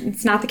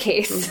 It's not the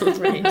case.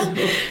 Right.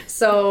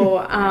 So,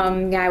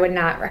 I would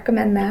not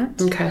recommend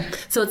that. Okay.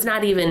 So it's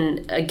not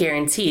even a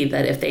guarantee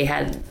that if they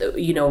had,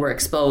 were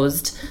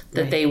exposed,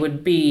 that they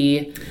would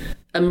be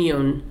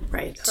immune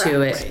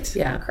to it. Right.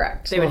 Yeah.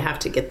 Correct. They would have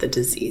to get the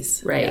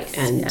disease. Right.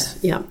 And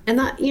and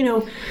that,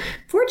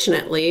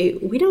 fortunately,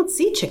 we don't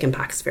see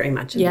chickenpox very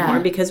much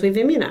anymore because we've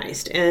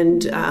immunized.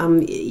 And,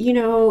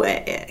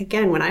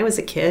 again, when I was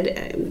a kid,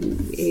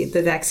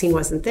 the vaccine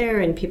wasn't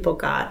there and people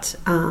got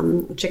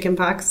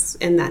chickenpox,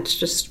 and that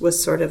just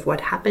was sort of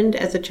what happened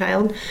as a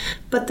child.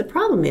 But the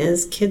problem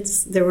is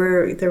there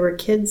were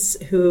kids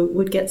who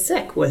would get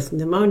sick with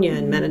pneumonia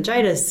and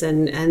meningitis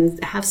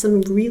and have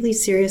some really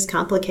serious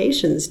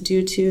complications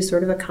due to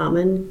sort of a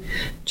common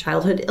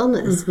childhood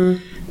illness.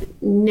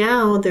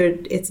 Now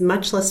it's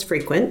much less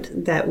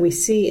frequent that we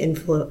see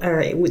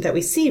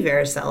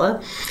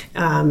varicella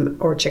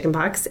or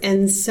chickenpox,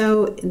 and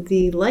so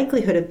the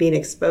likelihood of being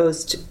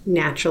exposed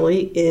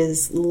naturally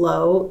is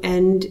low.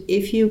 And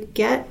if you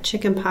get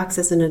chickenpox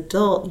as an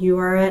adult, you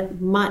are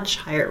at much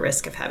higher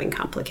risk of having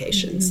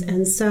complications.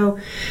 And so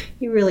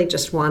you really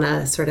just want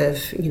to sort of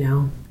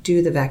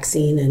do the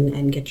vaccine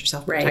and get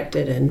yourself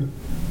protected. And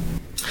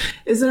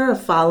is there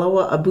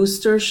a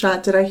booster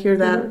shot? Did I hear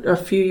that a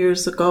few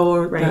years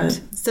ago?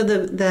 Right. So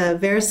the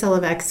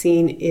varicella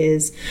vaccine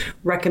is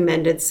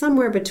recommended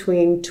somewhere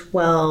between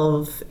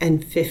 12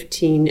 and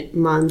 15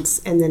 months,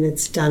 and then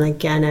it's done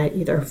again at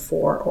either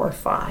 4 or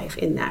 5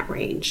 in that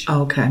range.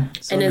 Okay.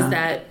 So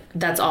and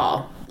that's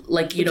all?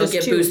 Like you don't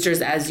get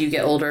boosters as you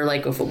get older,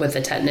 like with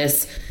the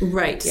tetanus?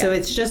 Right. Yeah. So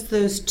it's just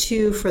those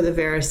 2 for the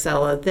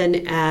varicella.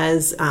 Then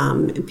as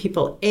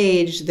people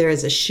age, there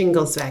is a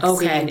shingles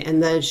vaccine,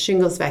 and the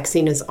shingles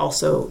vaccine is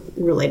also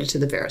related to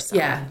the varicella.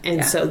 Yeah.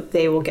 And so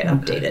they will get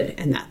updated,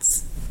 and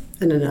that's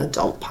in an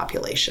adult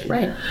population.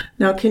 Right.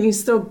 Now, can you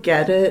still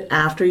get it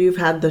after you've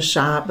had the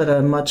shot, but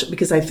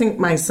because I think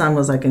my son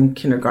was like in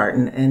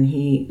kindergarten and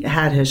he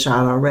had his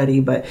shot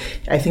already, but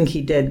I think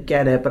he did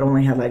get it, but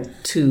only had like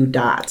 2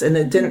 dots, and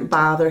it didn't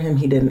bother him.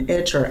 He didn't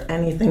itch or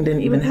anything,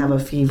 didn't even have a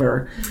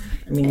fever.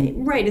 I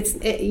mean, right. It's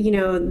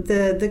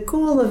the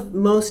goal of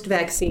most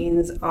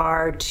vaccines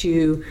are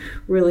to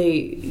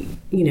really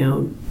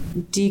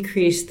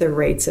decrease the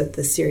rates of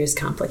the serious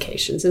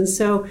complications, and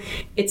so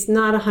it's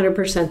not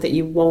 100% that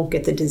you won't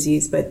get the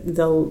disease, but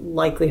the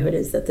likelihood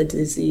is that the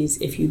disease,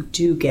 if you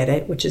do get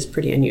it, which is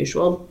pretty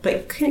unusual,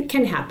 but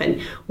can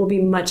happen, will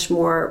be much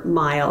more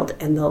mild,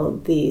 and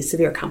the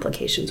severe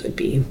complications would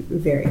be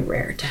very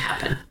rare to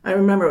happen. I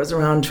remember it was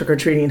around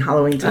trick-or-treating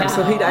Halloween time,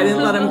 so I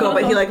didn't let him go,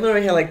 but he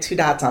literally had 2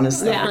 dots on his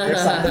stomach or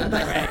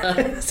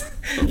something.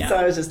 So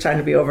I was just trying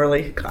to be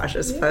overly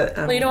cautious. But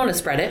well, you don't want to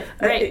spread it.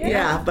 Right.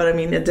 Yeah, but I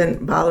mean, it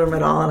didn't bother him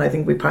at all, and I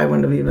think we probably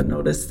wouldn't have even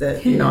noticed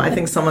it. I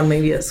think someone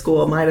maybe at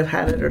school might have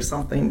had it or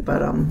something,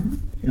 but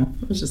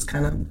it was just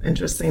kind of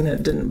interesting that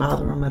it didn't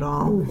bother him at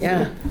all.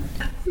 Yeah.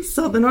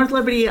 So the North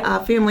Liberty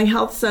Family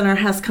Health Center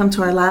has come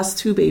to our last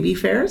 2 baby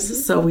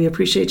fairs, so we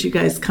appreciate you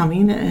guys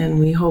coming, and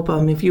we hope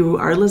if you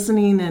are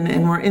listening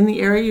and were in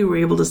the area, you were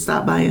able to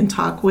stop by and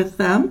talk with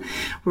them.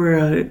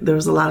 There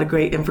was a lot of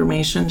great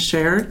information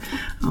shared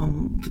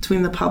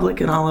between the public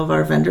and all of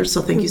our vendors,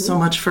 so thank you so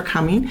much for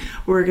coming.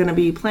 We're going to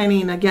be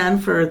planning again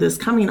for this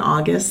coming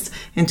August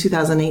in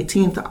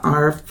 2018,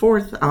 our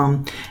 4th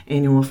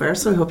annual fair,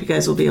 so I hope you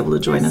guys will be able to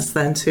join us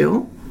then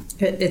too.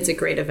 It's a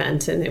great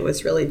event, and it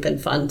was really been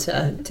fun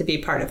to be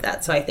part of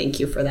that. So I thank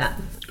you for that.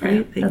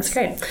 Great, thanks. That's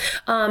great.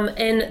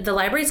 In the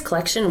library's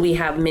collection, we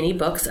have many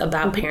books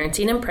about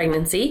parenting and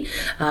pregnancy.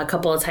 A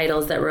couple of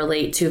titles that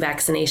relate to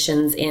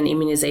vaccinations and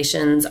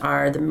immunizations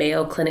are the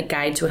Mayo Clinic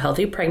Guide to a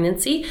Healthy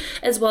Pregnancy,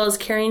 as well as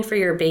Caring for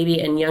Your Baby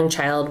and Young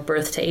Child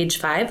Birth to Age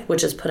 5,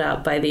 which is put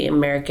out by the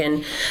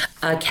American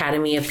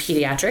Academy of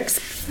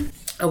Pediatrics.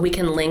 We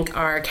can link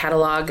our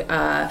catalog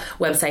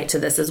website to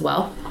this as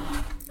well.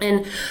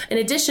 And in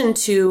addition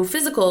to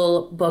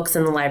physical books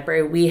in the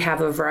library, we have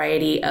a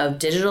variety of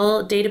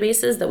digital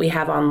databases that we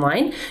have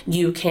online.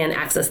 You can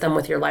access them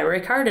with your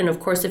library card. And of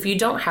course, if you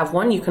don't have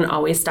one, you can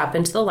always stop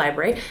into the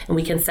library and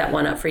we can set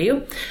one up for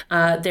you.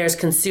 There's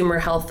Consumer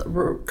Health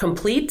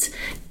Complete,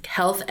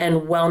 Health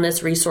and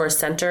Wellness Resource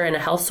Center, and a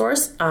health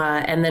source.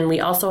 And then we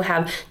also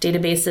have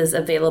databases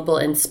available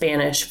in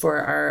Spanish for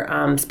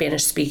our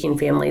Spanish-speaking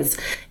families.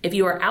 If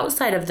you are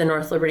outside of the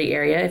North Liberty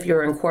area, if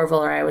you're in Coralville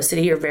or Iowa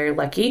City, you're very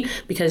lucky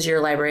because your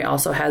library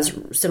also has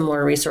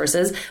similar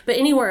resources. But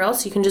anywhere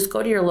else, you can just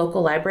go to your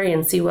local library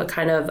and see what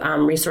kind of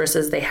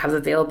resources they have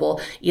available,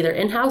 either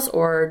in-house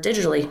or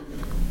digitally.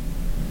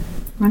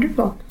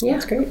 Wonderful. Yeah,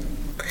 that's great.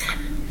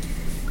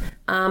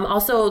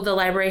 Also, the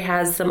library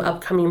has some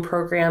upcoming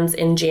programs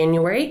in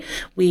January.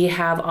 We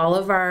have all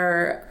of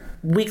our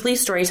weekly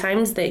story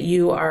times that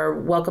you are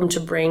welcome to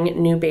bring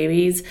new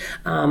babies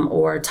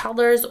or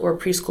toddlers or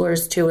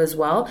preschoolers to as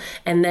well.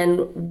 And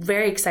then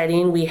very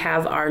exciting, we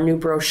have our new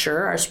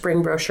brochure, our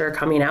spring brochure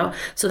coming out.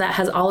 So that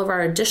has all of our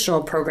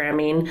additional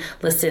programming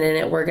listed in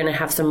it. We're going to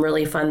have some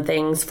really fun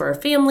things for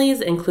families,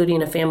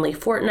 including a family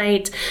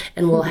fortnight.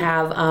 And we'll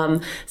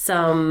have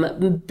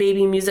some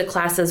baby music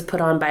classes put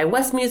on by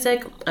West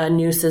Music, a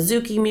new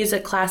Suzuki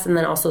music class, and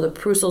then also the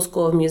Prussel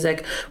School of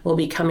Music will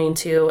be coming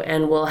to,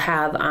 and we'll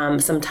have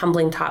some tumbling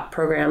top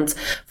programs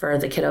for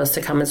the kiddos to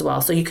come as well.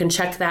 So you can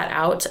check that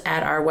out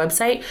at our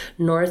website,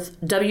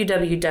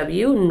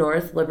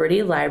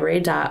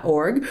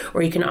 www.northlibertylibrary.org,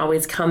 or you can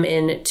always come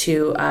in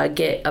to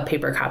get a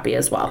paper copy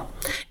as well.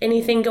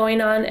 Anything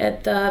going on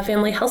at the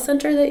Family Health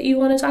Center that you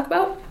want to talk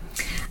about?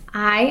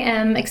 I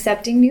am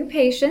accepting new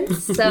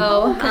patients,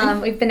 so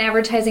we've been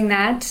advertising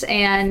that,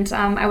 and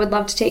I would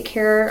love to take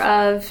care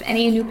of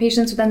any new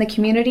patients within the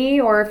community,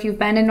 or if you've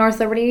been in North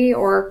Liberty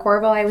or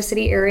Coralville, Iowa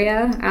City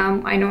area.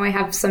 I know I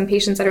have some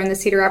patients that are in the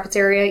Cedar Rapids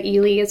area,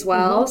 Ely as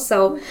well,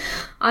 so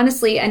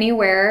honestly,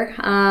 anywhere.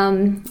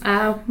 I'm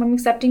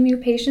accepting new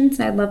patients,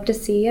 and I'd love to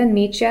see you and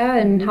meet you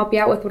and help you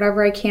out with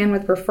whatever I can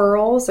with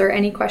referrals or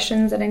any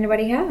questions that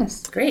anybody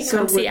has. Great.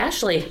 Come see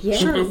Ashley. Yeah.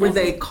 Sure. Would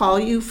they call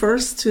you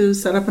first to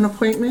set up an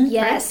appointment?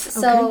 Yes. Right?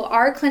 So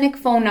our clinic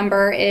phone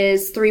number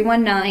is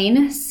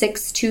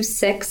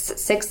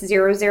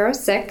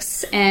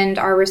 319-626-6006, and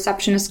our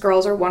receptionist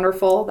girls are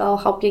wonderful. They'll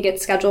help you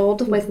get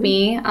scheduled with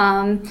me.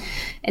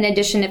 In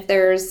addition,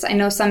 I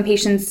know some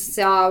patients,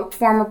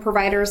 former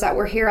providers that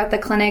were here at the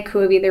clinic who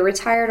have either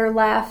retired or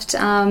left.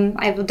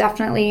 I would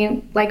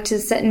definitely like to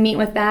sit and meet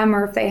with them,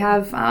 or if they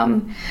have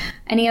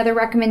any other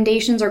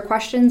recommendations or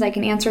questions, I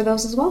can answer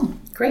those as well.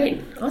 Great.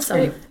 Awesome.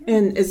 Great.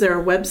 And is there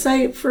a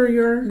website for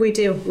your... We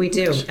do.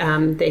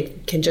 They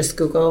can just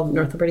Google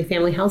North Liberty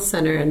Family Health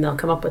Center, and they'll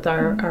come up with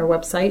our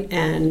website.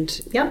 And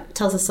it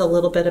tells us a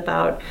little bit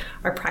about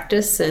our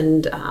practice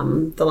and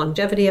the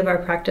longevity of our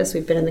practice.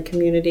 We've been in the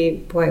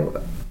community,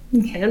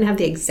 I don't have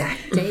the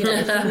exact date.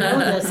 I know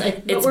this.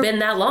 It's been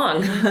that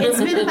long. It's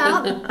been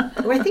about,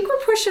 I think we're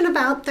pushing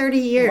about 30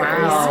 years.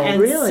 Wow,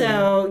 and really?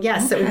 So,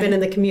 yes, that we've been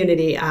in the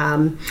community.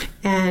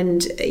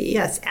 And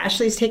yes,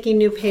 Ashley's taking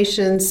new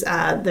patients.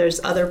 There's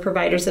other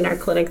providers in our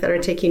clinic that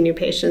are taking new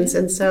patients.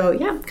 And so,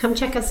 yeah, come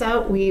check us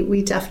out.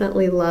 We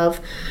definitely love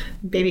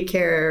baby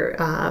care,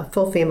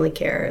 full family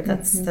care.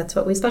 That's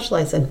what we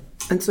specialize in.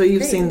 And so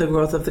you've seen the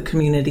growth of the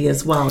community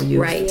as well.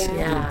 You've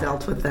Yeah.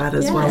 dealt with that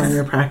as well in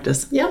your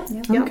practice. Yep.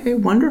 Okay,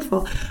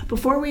 wonderful.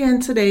 Before we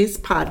end today's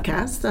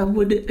podcast,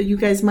 would you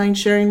guys mind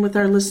sharing with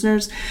our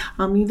listeners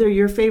either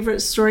your favorite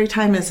story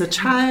time as a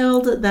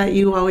child that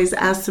you always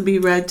asked to be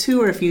read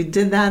to, or if you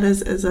did that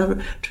as a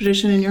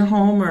tradition in your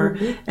home, or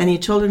any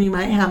children you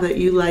might have that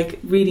you like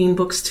reading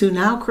books to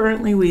now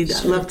currently? We'd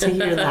love to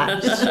hear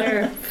that.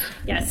 Sure.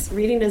 Yes,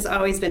 reading has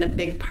always been a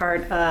big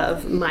part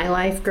of my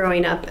life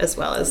growing up, as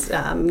well as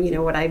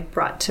what I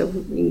brought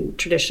to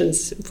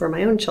traditions for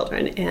my own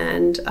children.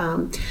 And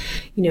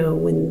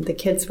when the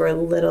kids were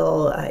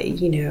little,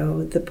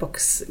 the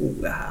books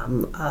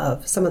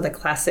of some of the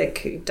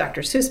classic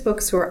Dr. Seuss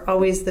books were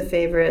always the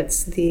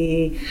favorites.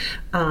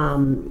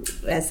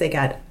 As they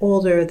got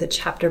older, the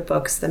chapter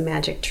books, the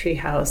Magic Tree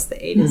House,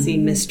 the A to Z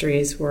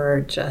mysteries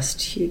were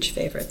just huge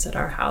favorites at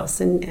our house.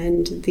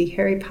 And the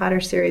Harry Potter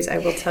series, I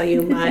will tell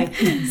you, my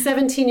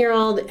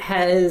 17-year-old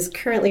is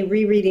currently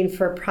rereading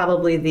for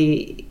probably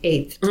the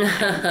 8th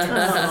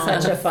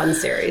time. Such a fun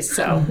series.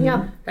 So,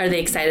 yeah. Are they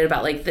excited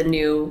about like the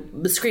new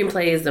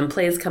screenplays and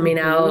plays coming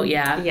out?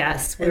 Yeah.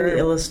 Yes. And the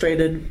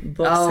illustrated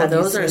books. Oh, have you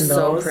those are seen so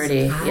those? pretty.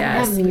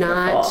 Yes. have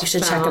not You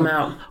should check them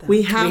out.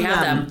 We have We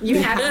have them. You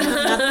have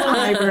at the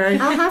library.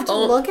 I'll have to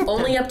look at them.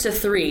 Only up to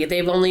 3.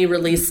 They've only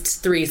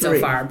released 3 so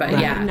far, but I've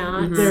yeah.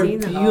 not They're seen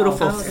them.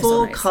 beautiful, Oh, they're so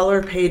full nice.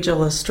 color page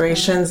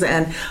illustrations,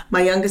 and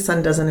my youngest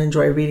son doesn't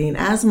enjoy reading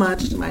as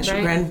much, to my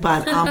chagrin.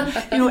 But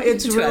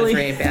it's 2 out of 3 really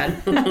ain't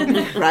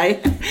bad.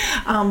 right.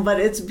 But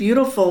it's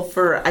beautiful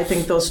for I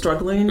think those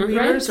struggling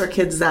readers or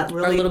kids that Or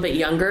a really. little bit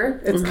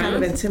younger. It's kind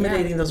of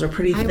intimidating. Those are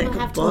pretty I will thick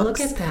have to books.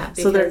 look at that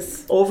So they're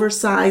because-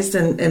 oversized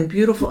and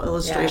beautiful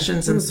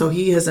illustrations, and so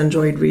he has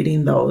enjoyed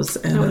reading those.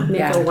 And Make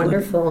Yeah. a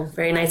wonderful.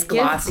 Very nice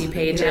glossy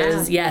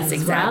pages. Yeah. Yes,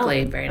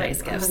 exactly. Wow. Very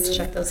nice I'll have gifts. to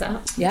check those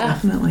out. Yeah.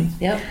 definitely.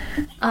 Yep.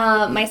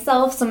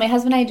 Myself, so my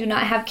husband and I do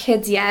not have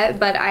kids yet,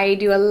 but I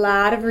do a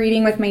lot of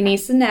reading with my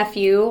niece and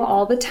nephew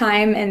all the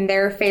time, and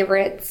their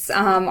favorites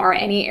are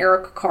any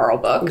Eric Carle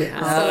book. Yeah.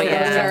 So Oh,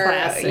 yeah. those are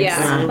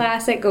Classics.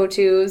 classic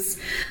go-tos.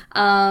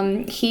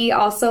 He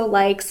also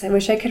likes, I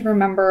wish I could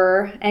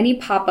remember, any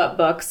pop-up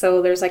book.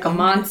 So there's like a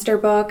monster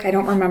book. I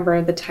don't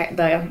remember the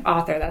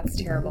author.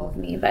 That's terrible of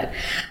me. But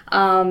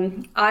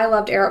I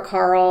loved Eric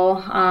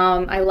Carle.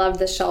 I loved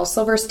the Shel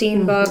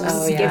Silverstein books.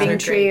 Oh, yeah. Giving They're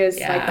Tree great. is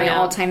Yeah. like my Yeah.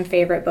 all-time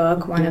favorite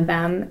book, one of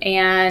them.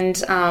 And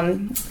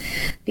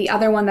the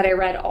other one that I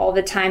read all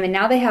the time, and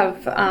now they have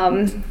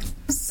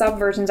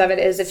subversions of it,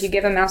 is If You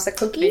Give a Mouse a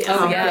Cookie.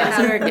 Oh, yeah. They have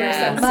Those are there's good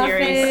a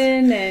series.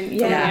 muffin and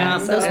Yeah.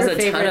 so, Those There's are a ton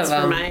favorites of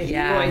for them. my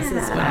Yeah. boys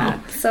as well.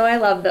 so I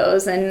love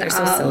those, and They're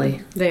so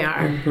silly. They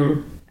are.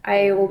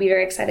 I will be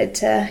very excited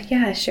to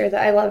share that.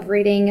 I love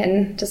reading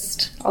and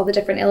just all the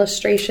different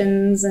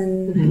illustrations,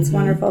 and it's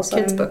wonderful. So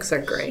Kids' I'm- books are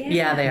great.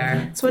 Yeah, they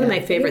are. It's one of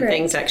my favorite Favorite.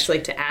 things, actually,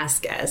 to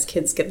ask as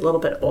kids get a little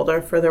bit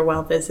older for their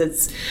well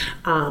visits,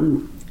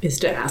 is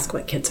to ask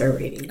what kids are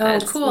reading. Oh,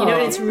 cool.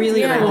 It's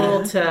really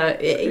cool to,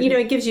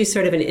 it gives you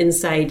sort of an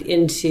insight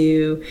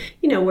into,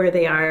 where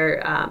they are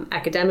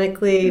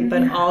academically,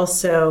 but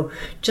also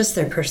just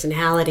their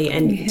personality,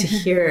 and to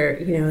hear,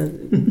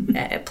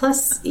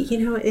 plus,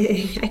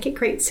 I get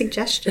great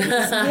suggestions,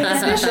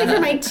 especially for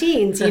my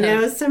teens.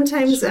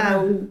 Sometimes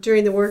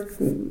during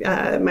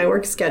the my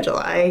work schedule,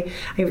 I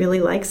really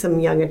like some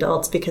young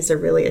adults because they're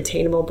really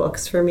attainable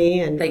books for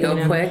me, and They go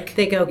quick.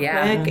 They go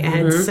Yeah. quick,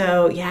 and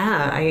so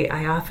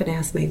I often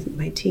ask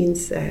my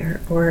teens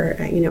or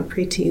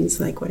preteens,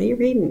 like, what are you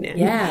reading? And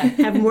Yeah.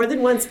 have more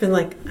than once been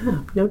like,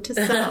 oh, note to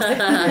self,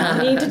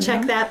 you need to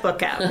check that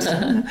book out.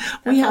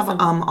 We have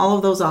all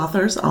of those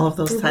authors, all of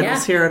those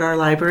titles here at our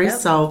library. Yep.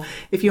 So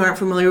if you aren't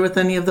familiar with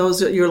any of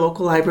those, your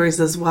local libraries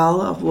as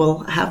well will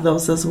have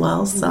those as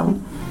well. So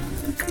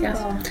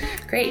Yeah.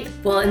 Great.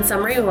 Well, in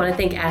summary, we want to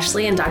thank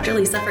Ashley and Dr.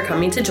 Lisa for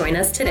coming to join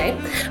us today.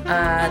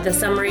 The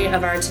summary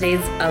of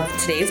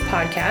today's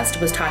podcast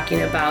was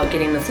talking about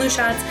getting the flu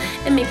shots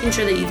and making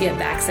sure that you get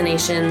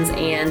vaccinations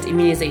and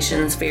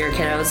immunizations for your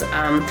kiddos.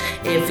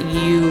 If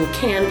you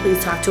can,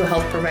 please talk to a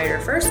health provider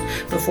first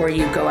before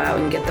you go out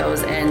and get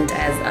those. And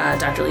as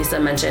Dr. Lisa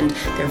mentioned,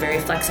 they're very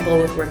flexible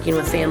with working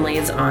with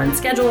families on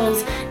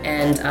schedules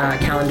and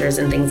calendars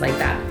and things like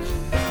that.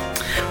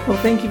 well,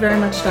 thank you very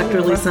much,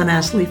 Dr. Lisa and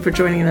Ashley, for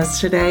joining us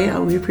today.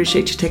 We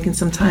appreciate you taking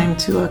some time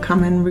to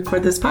come and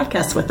record this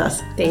podcast with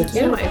us. Thank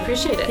you. I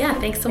appreciate it. Yeah,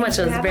 thanks so much.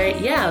 It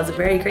was a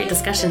very great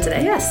discussion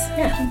today. Yes.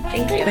 Yeah,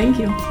 thank you. Thank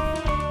you.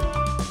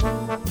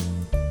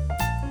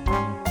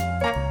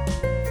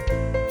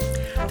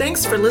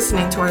 Thanks for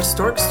listening to our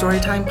Stork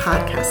Storytime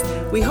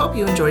podcast. We hope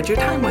you enjoyed your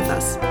time with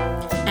us.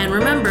 And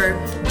remember,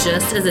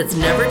 just as it's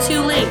never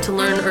too late to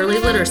learn early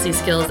literacy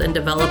skills and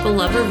develop a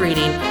love of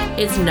reading,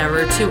 it's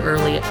never too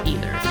early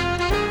either.